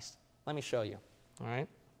Antichrist. Let me show you, all right?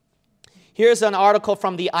 Here's an article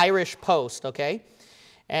from the Irish Post, okay?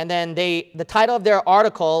 And then the title of their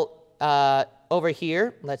article over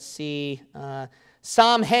here, let's see,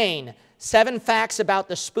 Samhain, 7 facts about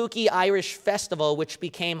the spooky Irish festival which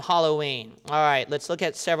became Halloween. All right, let's look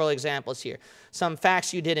at several examples here. Some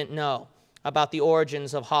facts you didn't know about the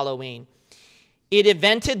origins of Halloween. It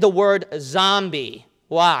invented the word zombie.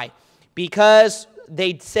 Why? Because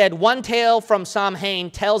they said one tale from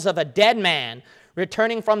Samhain tells of a dead man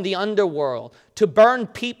returning from the underworld to burn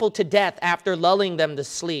people to death after lulling them to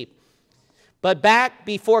sleep. But back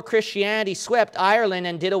before Christianity swept Ireland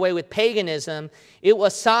and did away with paganism, it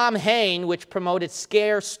was Samhain which promoted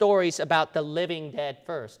scare stories about the living dead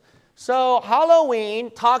first. So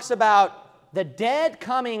Halloween talks about the dead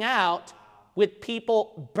coming out with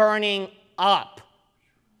people burning up.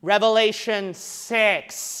 Revelation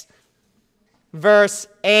 6, verse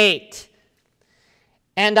 8.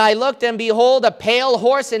 And I looked, and behold, a pale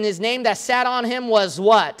horse, and his name that sat on him was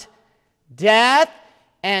what? Death,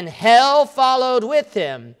 and hell followed with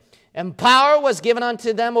him. And power was given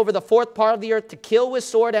unto them over the fourth part of the earth to kill with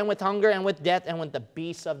sword and with hunger and with death and with the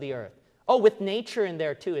beasts of the earth. Oh, with nature in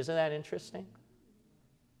there too. Isn't that interesting?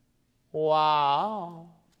 Wow.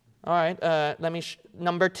 All right,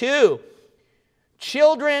 number 2.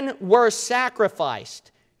 Children were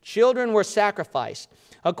sacrificed. Children were sacrificed.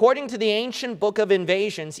 According to the ancient book of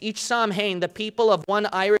invasions, each Samhain, the people of one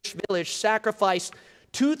Irish village sacrificed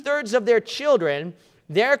 2/3 of their children,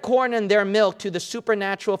 their corn and their milk to the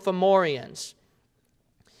supernatural Fomorians.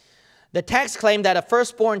 The text claimed that a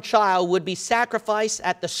firstborn child would be sacrificed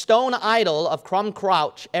at the stone idol of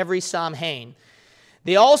Crumcrouch every Samhain.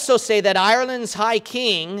 They also say that Ireland's high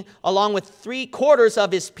king, along with 3/4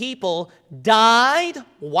 of his people, died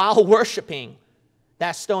while worshiping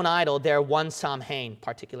that stone idol there one Samhain,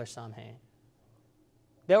 particular Samhain.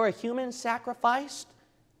 There were humans sacrificed.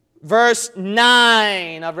 Verse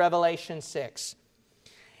 9 of Revelation 6.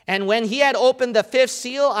 And when he had opened the 5th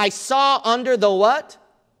seal, I saw under the what?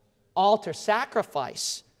 Altar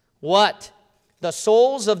sacrifice. What? The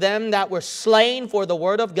souls of them that were slain for the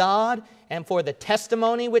word of God and for the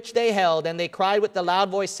testimony which they held. And they cried with a loud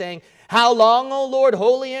voice, saying, How long, O Lord,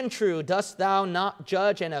 holy and true, dost thou not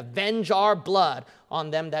judge and avenge our blood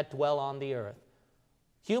on them that dwell on the earth?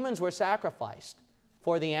 Humans were sacrificed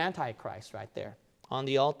for the Antichrist right there on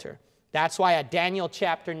the altar. That's why at Daniel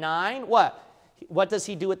chapter 9, what? What does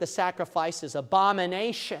he do with the sacrifices?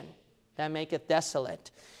 Abomination that maketh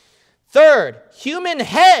desolate. Third, human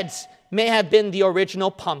heads may have been the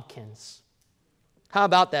original pumpkins. How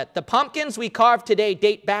about that? The pumpkins we carve today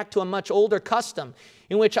date back to a much older custom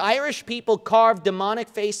in which Irish people carved demonic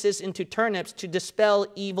faces into turnips to dispel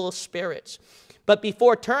evil spirits. But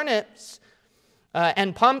before turnips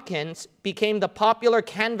and pumpkins became the popular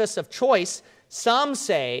canvas of choice, some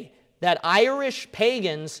say that Irish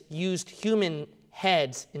pagans used human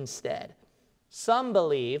heads instead. Some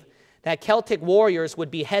believe that Celtic warriors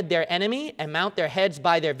would behead their enemy and mount their heads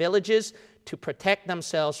by their villages to protect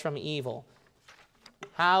themselves from evil.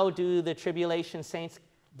 How do the tribulation saints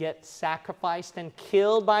get sacrificed and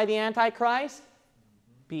killed by the Antichrist?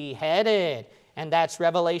 Beheaded. And that's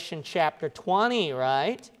Revelation chapter 20,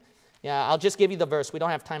 right? Yeah, I'll just give you the verse. We don't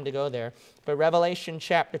have time to go there. But Revelation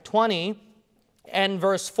chapter 20 and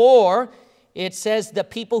verse 4, it says the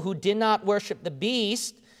people who did not worship the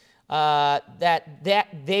beast,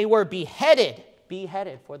 that they were beheaded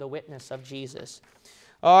for the witness of Jesus.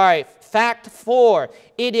 All right, fact 4.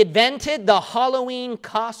 It invented the Halloween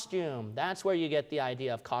costume. That's where you get the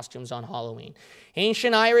idea of costumes on Halloween.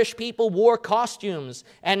 Ancient Irish people wore costumes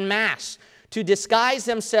and masks to disguise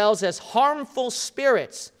themselves as harmful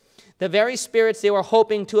spirits, the very spirits they were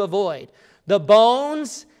hoping to avoid. The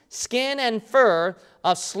bones, skin, and fur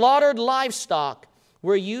of slaughtered livestock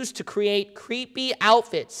were used to create creepy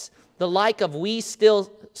outfits, the like of we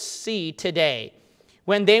still see today.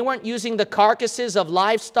 When they weren't using the carcasses of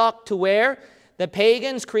livestock to wear, the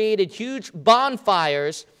pagans created huge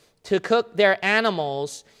bonfires to cook their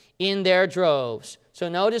animals in their droves. So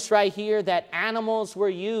notice right here that animals were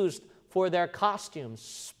used for their costumes.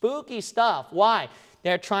 Spooky stuff. Why?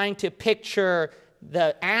 They're trying to picture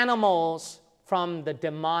the animals from the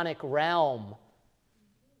demonic realm.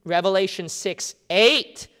 Revelation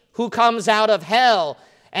 6:8, who comes out of hell,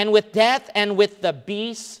 and with death and with the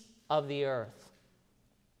beasts of the earth.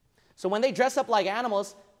 So when they dress up like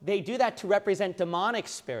animals, they do that to represent demonic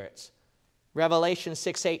spirits. Revelation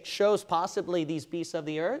 6:8 shows possibly these beasts of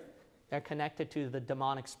the earth, they're connected to the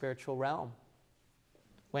demonic spiritual realm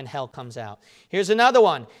when hell comes out. Here's another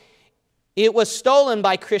one. It was stolen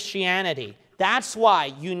by Christianity. That's why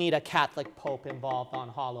you need a Catholic Pope involved on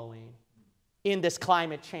Halloween in this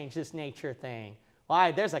climate change, this nature thing.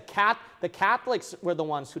 Why? The Catholics were the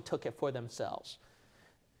ones who took it for themselves.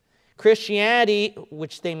 Christianity,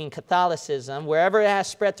 which they mean Catholicism, wherever it has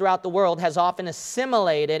spread throughout the world, has often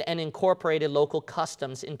assimilated and incorporated local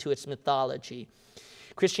customs into its mythology.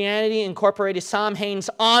 Christianity incorporated Samhain's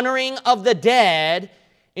honoring of the dead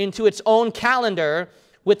into its own calendar,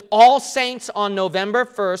 with All Saints on November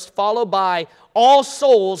 1st, followed by All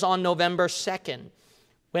Souls on November 2nd.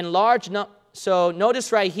 So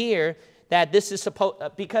notice right here that this is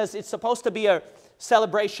because it's supposed to be a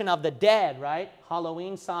celebration of the dead, right?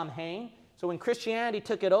 Halloween, Samhain. So when Christianity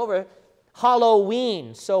took it over,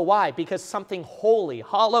 Halloween. So why? Because something holy.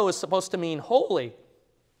 Hallow is supposed to mean holy.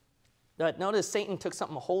 But notice Satan took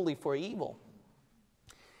something holy for evil.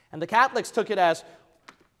 And the Catholics took it as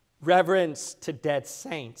reverence to dead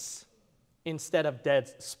saints instead of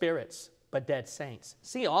dead spirits, but dead saints.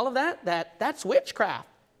 See, all of that's witchcraft.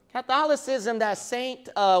 Catholicism, that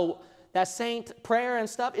saint prayer and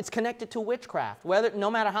stuff, it's connected to witchcraft,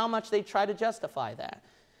 no matter how much they try to justify that.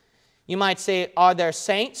 You might say, are there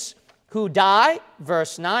saints who die?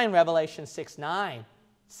 Verse 9, Revelation 6:9.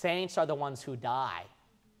 Saints are the ones who die.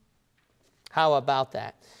 How about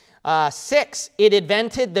that? 6, it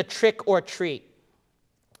invented the trick or treat.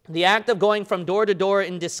 The act of going from door to door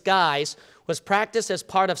in disguise was practiced as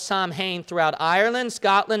part of Samhain throughout Ireland,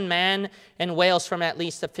 Scotland, Man, and Wales from at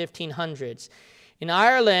least the 1500s. In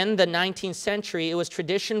Ireland, the 19th century, it was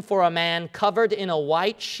tradition for a man covered in a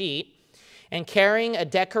white sheet and carrying a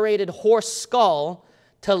decorated horse skull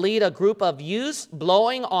to lead a group of youths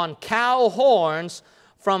blowing on cow horns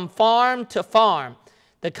from farm to farm.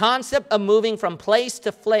 The concept of moving from place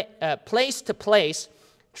to place,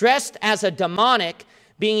 dressed as a demonic,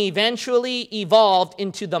 being eventually evolved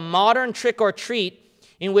into the modern trick-or-treat,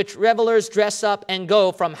 in which revelers dress up and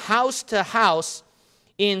go from house to house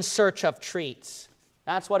in search of treats.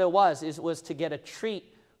 That's what it was. It was to get a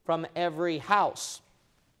treat from every house.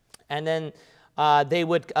 And then they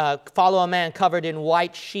would follow a man covered in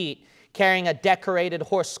white sheet, carrying a decorated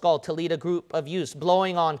horse skull to lead a group of youths,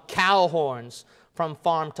 blowing on cow horns from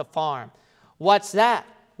farm to farm. What's that?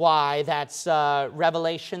 Why, that's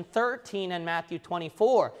Revelation 13 and Matthew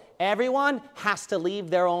 24. Everyone has to leave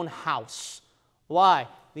their own house. Why?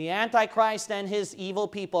 The Antichrist and his evil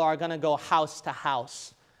people are going to go house to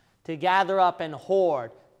house to gather up and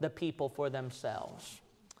hoard the people for themselves.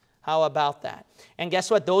 How about that? And guess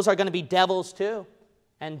what? Those are going to be devils too.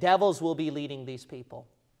 And devils will be leading these people.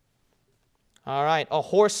 All right, a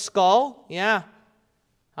horse skull? Yeah.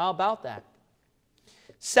 How about that?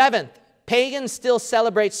 7th, pagans still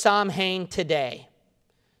celebrate Samhain today.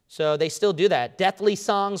 So they still do that. Deathly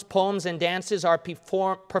songs, poems, and dances are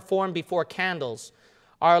performed before candles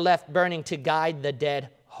are left burning to guide the dead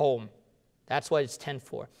home. That's what it's 10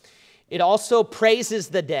 for. It also praises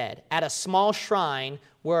the dead at a small shrine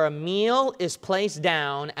where a meal is placed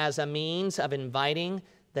down as a means of inviting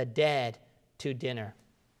the dead to dinner.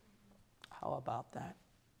 How about that?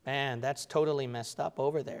 Man, that's totally messed up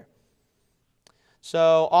over there.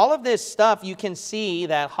 So all of this stuff, you can see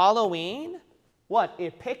that Halloween, what?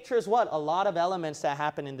 It pictures what? A lot of elements that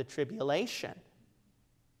happen in the tribulation.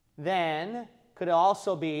 Then could it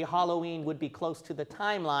also be Halloween would be close to the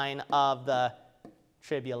timeline of the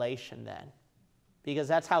tribulation then. Because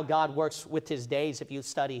that's how God works with his days if you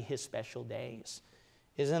study his special days.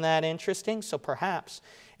 Isn't that interesting? So perhaps.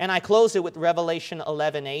 And I close it with Revelation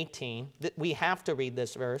 11:18. We have to read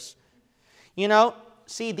this verse. You know,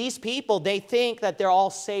 see, these people, they think that they're all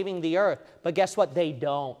saving the earth. But guess what? They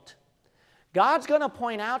don't. God's going to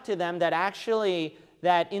point out to them that actually,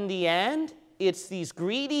 that in the end, it's these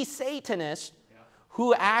greedy Satanists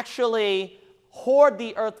who actually hoard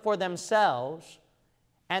the earth for themselves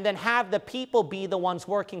and then have the people be the ones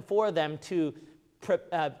working for them to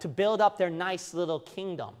build up their nice little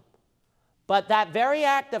kingdom. But that very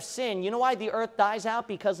act of sin, you know why the earth dies out?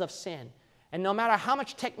 Because of sin. And no matter how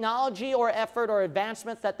much technology or effort or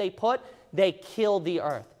advancements that they put, they kill the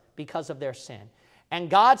earth because of their sin. And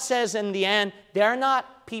God says in the end, they're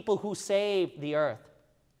not people who save the earth.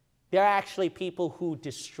 They're actually people who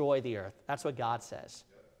destroy the earth. That's what God says.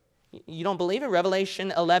 You don't believe it?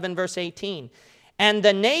 Revelation 11, verse 18. And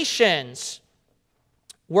the nations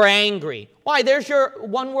were angry. Why? There's your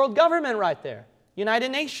one world government right there.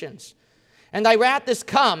 United Nations. And thy wrath is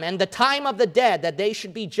come, and the time of the dead, that they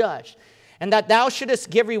should be judged. And that thou shouldest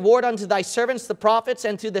give reward unto thy servants the prophets,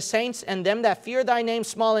 and to the saints, and them that fear thy name,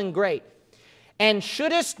 small and great. And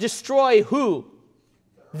shouldest destroy who?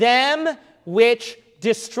 Them which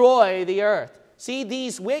destroy the earth. See,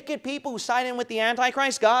 these wicked people who side in with the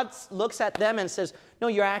Antichrist, God looks at them and says, no,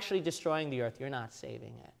 you're actually destroying the earth. You're not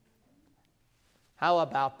saving it. How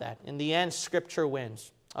about that? In the end, Scripture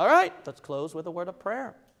wins. All right, let's close with a word of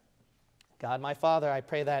prayer. God, my Father, I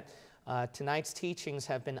pray that tonight's teachings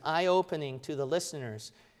have been eye-opening to the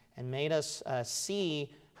listeners and made us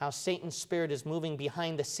see how Satan's spirit is moving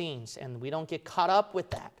behind the scenes. And we don't get caught up with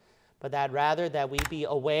that, but that rather that we be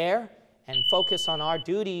aware and focus on our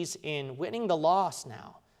duties in winning the lost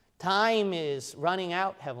now. Time is running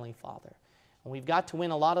out, Heavenly Father. And we've got to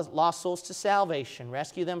win a lot of lost souls to salvation,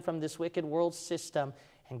 rescue them from this wicked world system,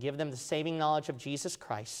 and give them the saving knowledge of Jesus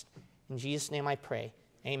Christ. In Jesus' name I pray.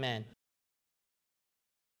 Amen.